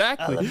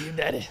 Exactly. I love you,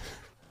 daddy.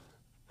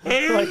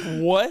 Like,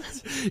 what?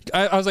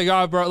 I was like,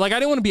 "Oh, bro." Like, I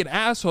didn't want to be an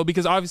asshole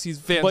because obviously he's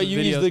fans But of you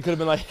videos. easily could have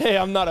been like, "Hey,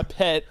 I'm not a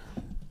pet.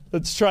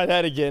 Let's try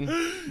that again.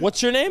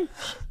 What's your name?"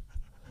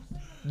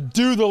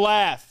 Do the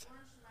laugh.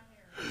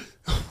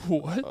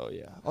 What? Oh,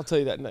 yeah. I'll tell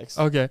you that next.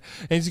 Okay.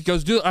 And he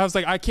goes, "Dude," I was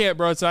like, "I can't,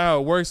 bro. It's not how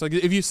it works. Like,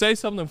 if you say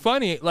something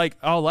funny, like,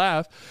 I'll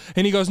laugh."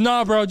 And he goes,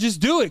 "Nah, bro, just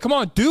do it. Come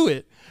on, do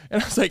it."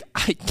 And I was like,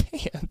 "I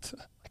can't.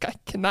 Like, I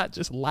cannot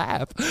just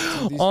laugh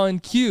on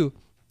cue."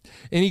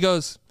 And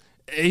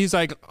he's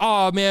like,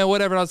 "Oh, man,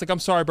 whatever." And I was like, "I'm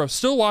sorry, bro.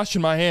 Still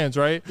washing my hands,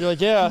 right? You're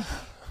like, yeah.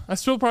 I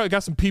still probably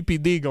got some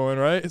PPD going,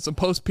 right? It's some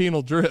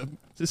post-penal drip.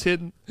 Just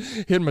hitting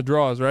my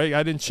drawers, right?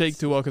 I didn't shake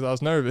too well because I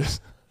was nervous."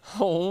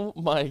 Oh,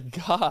 my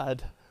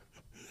God.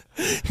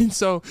 And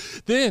so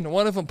then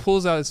one of them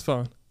pulls out his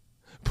phone,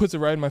 puts it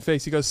right in my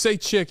face. He goes, "Say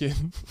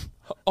chicken."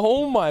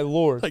 Oh, my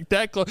Lord. Like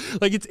that close.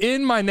 Like it's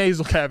in my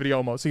nasal cavity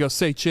almost. He goes,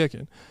 "Say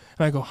chicken."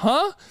 And I go,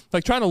 "Huh?"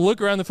 Like trying to look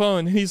around the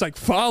phone, and he's like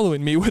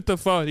following me with the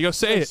phone. He goes,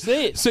 "Say it.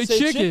 Say it. Say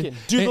chicken.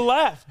 Do the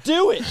laugh.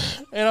 Do it.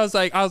 And I was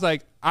like,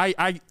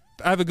 I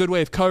have a good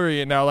way of covering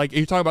it now. Like,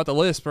 you're talking about the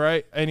lisp,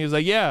 right? And he was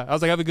like, "Yeah." I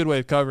was like, "I have a good way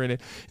of covering it."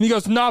 And he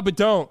goes, "Nah, but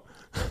don't."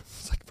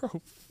 It's like, bro,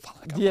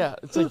 fuck. Yeah.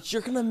 It's like,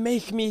 you're going to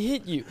make me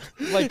hit you.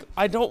 Like,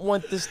 I don't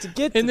want this to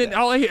get to And then that.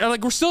 I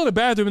like we're still in the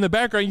bathroom. In the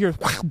background, you hear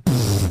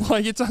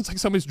like it sounds like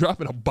somebody's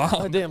dropping a A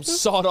bomb. damn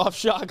sawed-off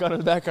shotgun in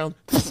the background.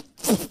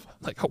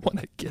 Like, I want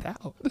to get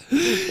out. Like,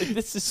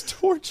 this is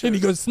torture. And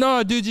he goes,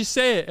 "No, dude, just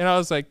say it." And I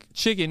was like,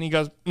 "Chicken." He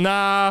goes,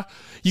 "Nah,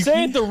 you Say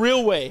can't." it the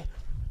real way.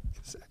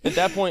 At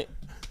that point,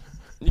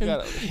 you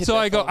got to hit So that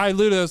I go, phone. I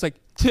literally was like,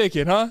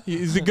 "Chicken, huh?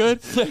 Is it good?"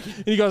 And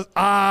he goes,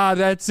 "Ah,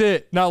 that's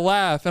it. Now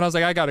laugh." And I was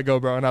like, "I gotta go,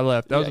 bro." And I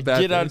left. That was a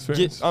bad get out.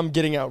 experience. I'm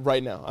getting out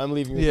right now. I'm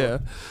leaving. your Yeah, door.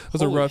 it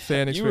was a Holy rough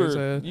fan heck, experience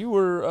I had.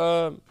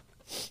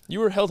 You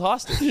were held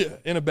hostage. Yeah,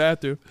 in a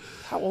bathroom.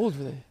 How old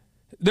were they?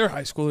 They're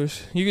high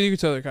schoolers. You can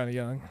tell they're kind of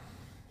young.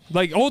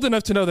 Like, old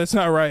enough to know that's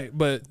not right,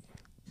 but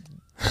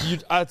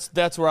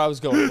That's where I was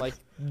going. Like,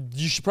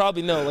 you should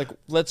probably know. Like,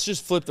 let's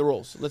just flip the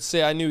roles. Let's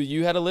say I knew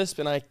you had a lisp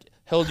and I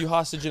held you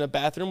hostage in a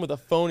bathroom with a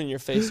phone in your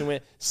face and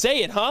went,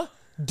 "Say it, huh?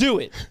 Do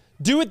it.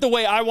 Do it the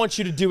way I want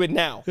you to do it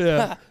now.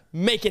 Yeah.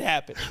 Make it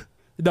happen."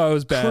 no, it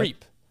was bad.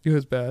 Creep. It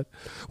was bad.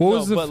 What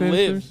was the but fan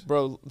Liv, experience?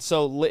 bro.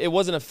 So it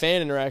wasn't a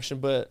fan interaction,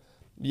 but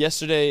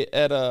yesterday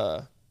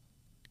at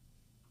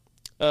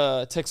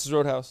Texas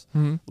Roadhouse,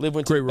 Liv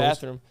went to Great the rolls.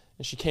 bathroom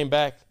and she came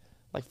back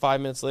like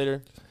 5 minutes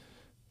later,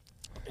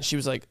 and she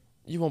was like,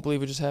 "You won't believe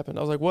what just happened."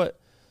 I was like, "What?"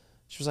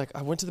 She was like,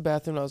 "I went to the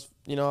bathroom.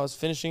 And I was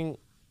finishing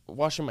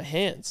washing my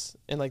hands,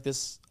 and like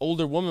this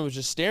older woman was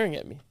just staring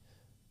at me,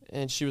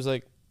 and she was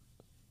like,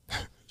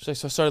 so I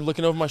started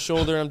looking over my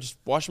shoulder. I'm just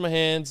washing my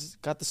hands,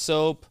 got the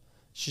soap.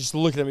 She's just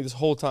looking at me this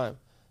whole time.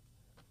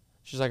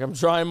 She's like, I'm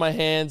drying my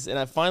hands, and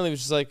I finally was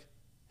just like,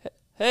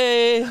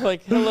 "Hey,"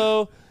 like,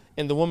 "Hello,"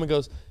 and the woman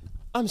goes,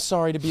 "I'm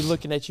sorry to be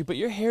looking at you, but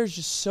your hair is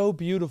just so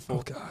beautiful."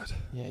 Oh God.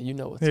 Yeah, you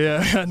know what's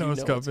Yeah, coming. I know You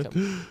it's what's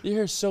coming. Your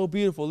hair's so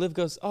beautiful. Liv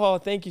goes, "Oh,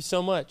 thank you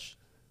so much."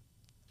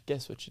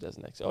 Guess what she does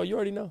next? Oh, you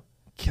already know.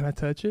 Can I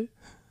touch it?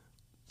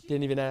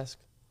 Didn't even ask.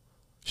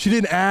 She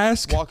didn't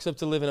ask. Walks up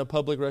to Liv in a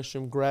public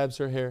restroom, grabs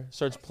her hair,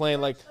 starts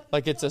playing like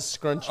it's a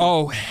scrunchie.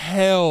 Oh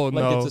hell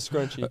no. Like it's a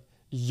scrunchie.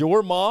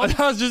 Your mom?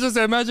 I was just gonna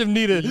say, imagine if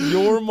Nita.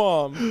 Your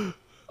mom.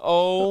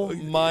 Oh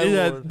my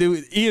Yeah, lord.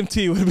 dude,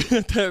 EMT would have been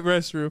at that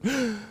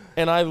restroom.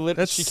 And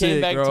That's she came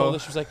sick, back and bro. told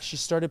us, she was like, she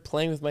started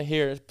playing with my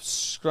hair,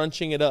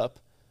 scrunching it up.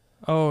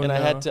 Oh And no. I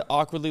had to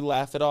awkwardly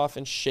laugh it off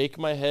and shake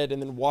my head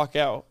and then walk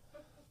out.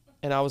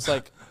 And I was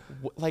like,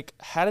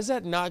 how does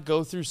that not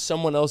go through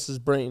someone else's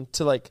brain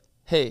to like,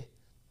 hey,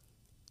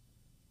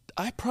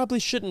 I probably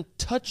shouldn't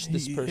touch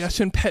this person. I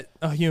shouldn't pet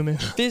a human.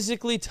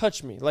 Physically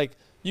touch me. Like,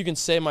 you can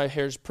say my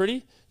hair's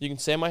pretty, you can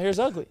say my hair's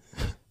ugly.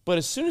 But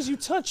as soon as you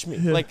touch me,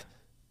 like,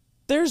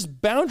 there's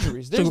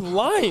boundaries, there's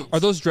lines. Are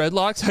those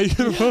dreadlocks? How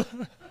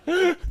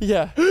you?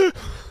 Yeah.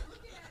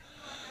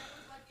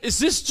 Is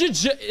this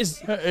is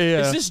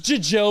Yeah. this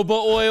jojoba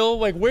oil?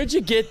 Like, where'd you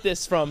get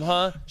this from,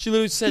 huh? She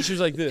literally said, she was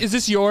like this. Is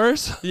this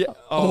yours? Yeah.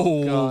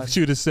 Oh, God. She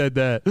would have said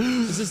that.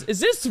 Is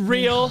this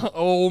real?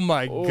 Oh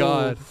my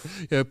God.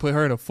 Yeah, put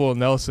her in a full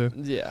Nelson.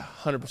 Yeah,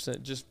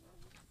 100%. Just.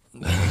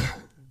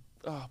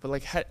 But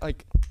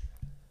like,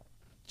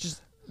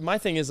 just my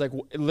thing is like,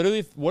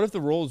 literally, what if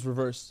the roles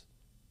reversed?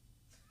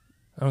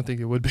 I don't think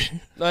it would be.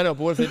 I know,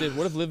 but what if they did?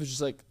 What if Liv was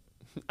just like,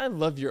 "I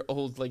love your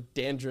old like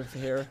dandruff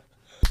hair,"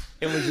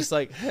 and we're just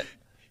like,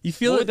 You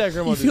feel What like would that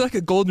grandma you do? feel like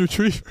a golden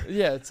retriever.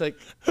 yeah, it's like,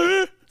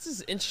 This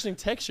is interesting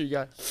texture you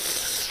got.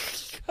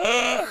 It's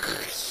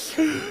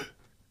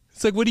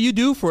like, what do you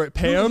do for it,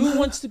 Pam? Who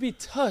wants to be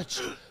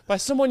touched by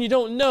someone you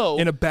don't know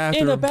In a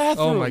bathroom. In a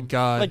bathroom. Oh my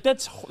God. Like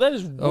that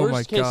is worst Oh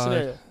my case God.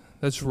 scenario.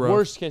 That's rough.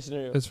 Worst case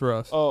scenario. That's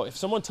rough. Oh, if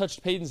someone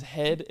touched Peyton's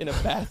head in a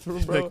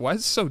bathroom, bro. Like, why is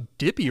it so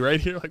dippy right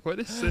here? Like, what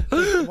is it?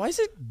 Why is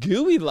it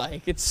gooey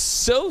like? It's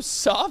so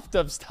soft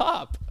up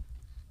top.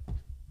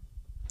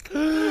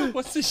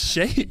 What's the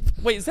shape?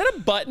 Wait, is that a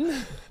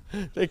button?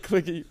 They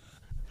click at you.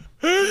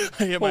 I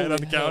hit my head on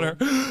the counter.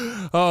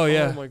 Oh,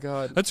 yeah. Oh my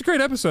God. That's a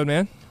great episode,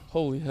 man.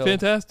 Holy hell.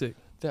 Fantastic.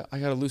 I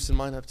gotta loosen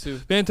mine up too.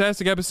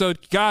 Fantastic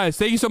episode. Guys,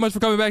 thank you so much for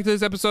coming back to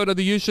this episode of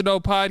the You Should Know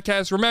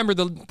podcast. Remember,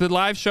 the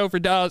live show for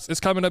Dallas is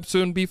coming up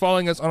soon. Be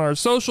following us on our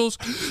socials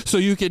so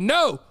you can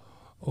know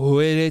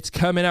when it's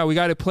coming out. We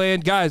got it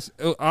planned. Guys,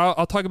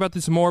 I'll talk about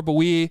this more, but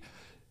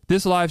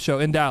this live show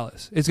in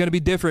Dallas is going to be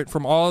different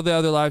from all the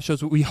other live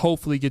shows we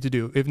hopefully get to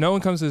do. If no one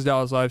comes to this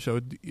Dallas live show,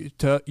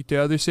 to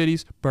other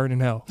cities, burn in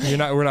hell.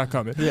 We're not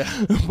coming. Yeah.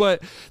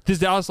 But this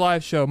Dallas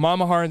live show,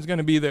 Mama Harden's going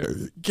to be there.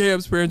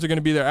 Cam's parents are going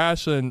to be there.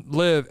 Ashlyn,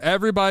 Liv,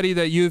 everybody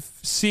that you've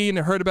seen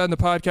and heard about in the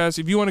podcast.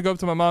 If you want to go up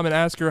to my mom and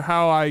ask her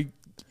how I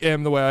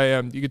am the way I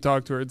am, you can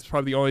talk to her. It's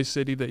probably the only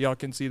city that y'all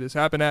can see this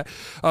happen at.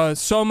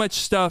 So much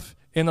stuff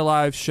in the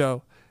live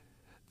show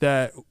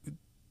that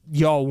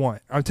y'all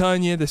want. I'm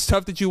telling you, the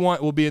stuff that you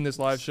want will be in this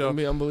live show. It'll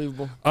be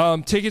unbelievable.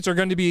 Tickets are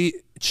going to be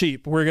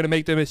cheap. We're going to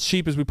make them as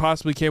cheap as we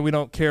possibly can. We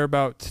don't care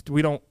about,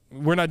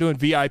 we're not doing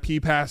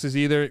VIP passes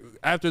either.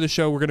 After the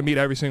show, we're going to meet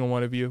every single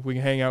one of you. We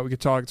can hang out. We can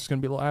talk. It's going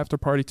to be a little after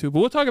party too,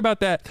 but we'll talk about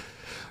that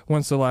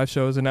once the live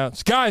show is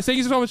announced. Guys, thank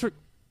you so much for,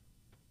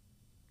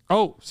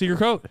 secret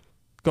code.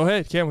 Go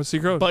ahead, Cam, what's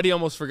secret code? Buddy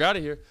almost forgot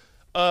it here.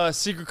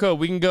 Secret code.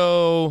 We can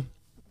go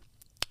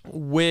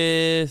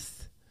with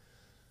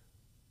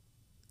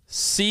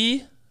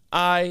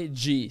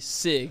CIG.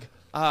 SIG.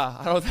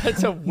 I don't know if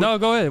that's a No,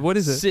 go ahead. What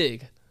is it?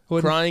 SIG.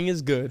 What- Crying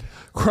is good.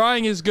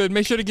 Crying is good.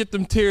 Make sure to get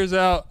them tears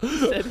out.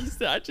 And he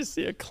said, I just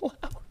see a clown.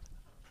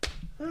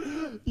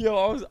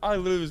 Yo, I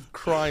literally was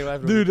crying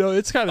laughing. Dude, no,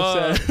 it's kind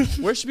of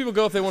sad. Where should people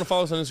go if they want to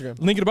follow us on Instagram?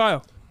 Link in the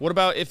bio. What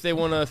about if they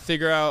want to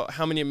figure out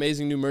how many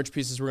amazing new merch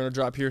pieces we're going to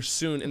drop here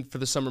soon and for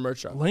the summer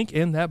merch drop? Link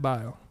in that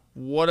bio.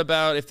 What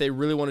about if they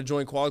really want to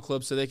join Quad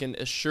Club so they can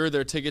assure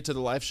their ticket to the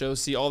live show,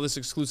 see all this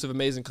exclusive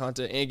amazing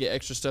content, and get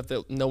extra stuff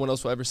that no one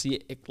else will ever see,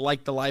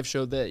 like the live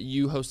show that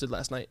you hosted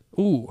last night?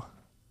 Ooh.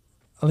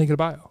 A link in the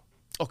bio.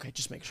 Okay,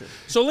 just make sure.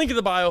 So link in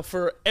the bio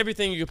for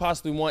everything you could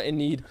possibly want and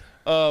need.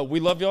 We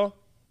love y'all.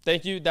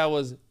 Thank you. That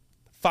was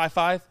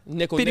 5-5.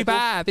 Nickel.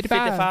 55,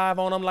 55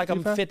 on them like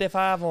 55. I'm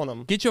 55 on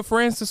them. Get your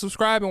friends to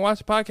subscribe and watch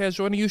the podcast.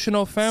 Join the You Should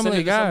Know family, Send it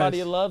to guys. somebody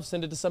you love.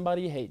 Send it to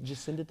somebody you hate.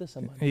 Just send it to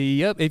somebody.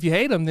 Yep. If you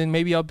hate them, then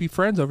maybe I'll be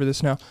friends over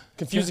this now.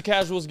 Confuse the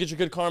casuals. Get your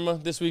good karma.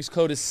 This week's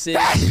code is SIG.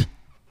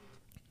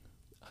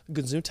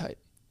 Good zoom tight.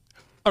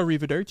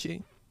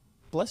 Arrivederci.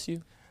 Bless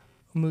you.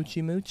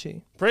 Moochie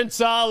moochie. Prince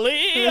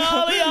Ali.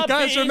 Ali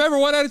Guys, remember,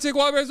 1 out of 10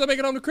 Walmart's don't make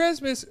it home to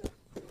Christmas.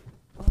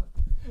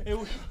 And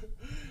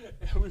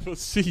we will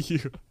see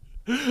you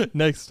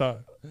next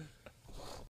time.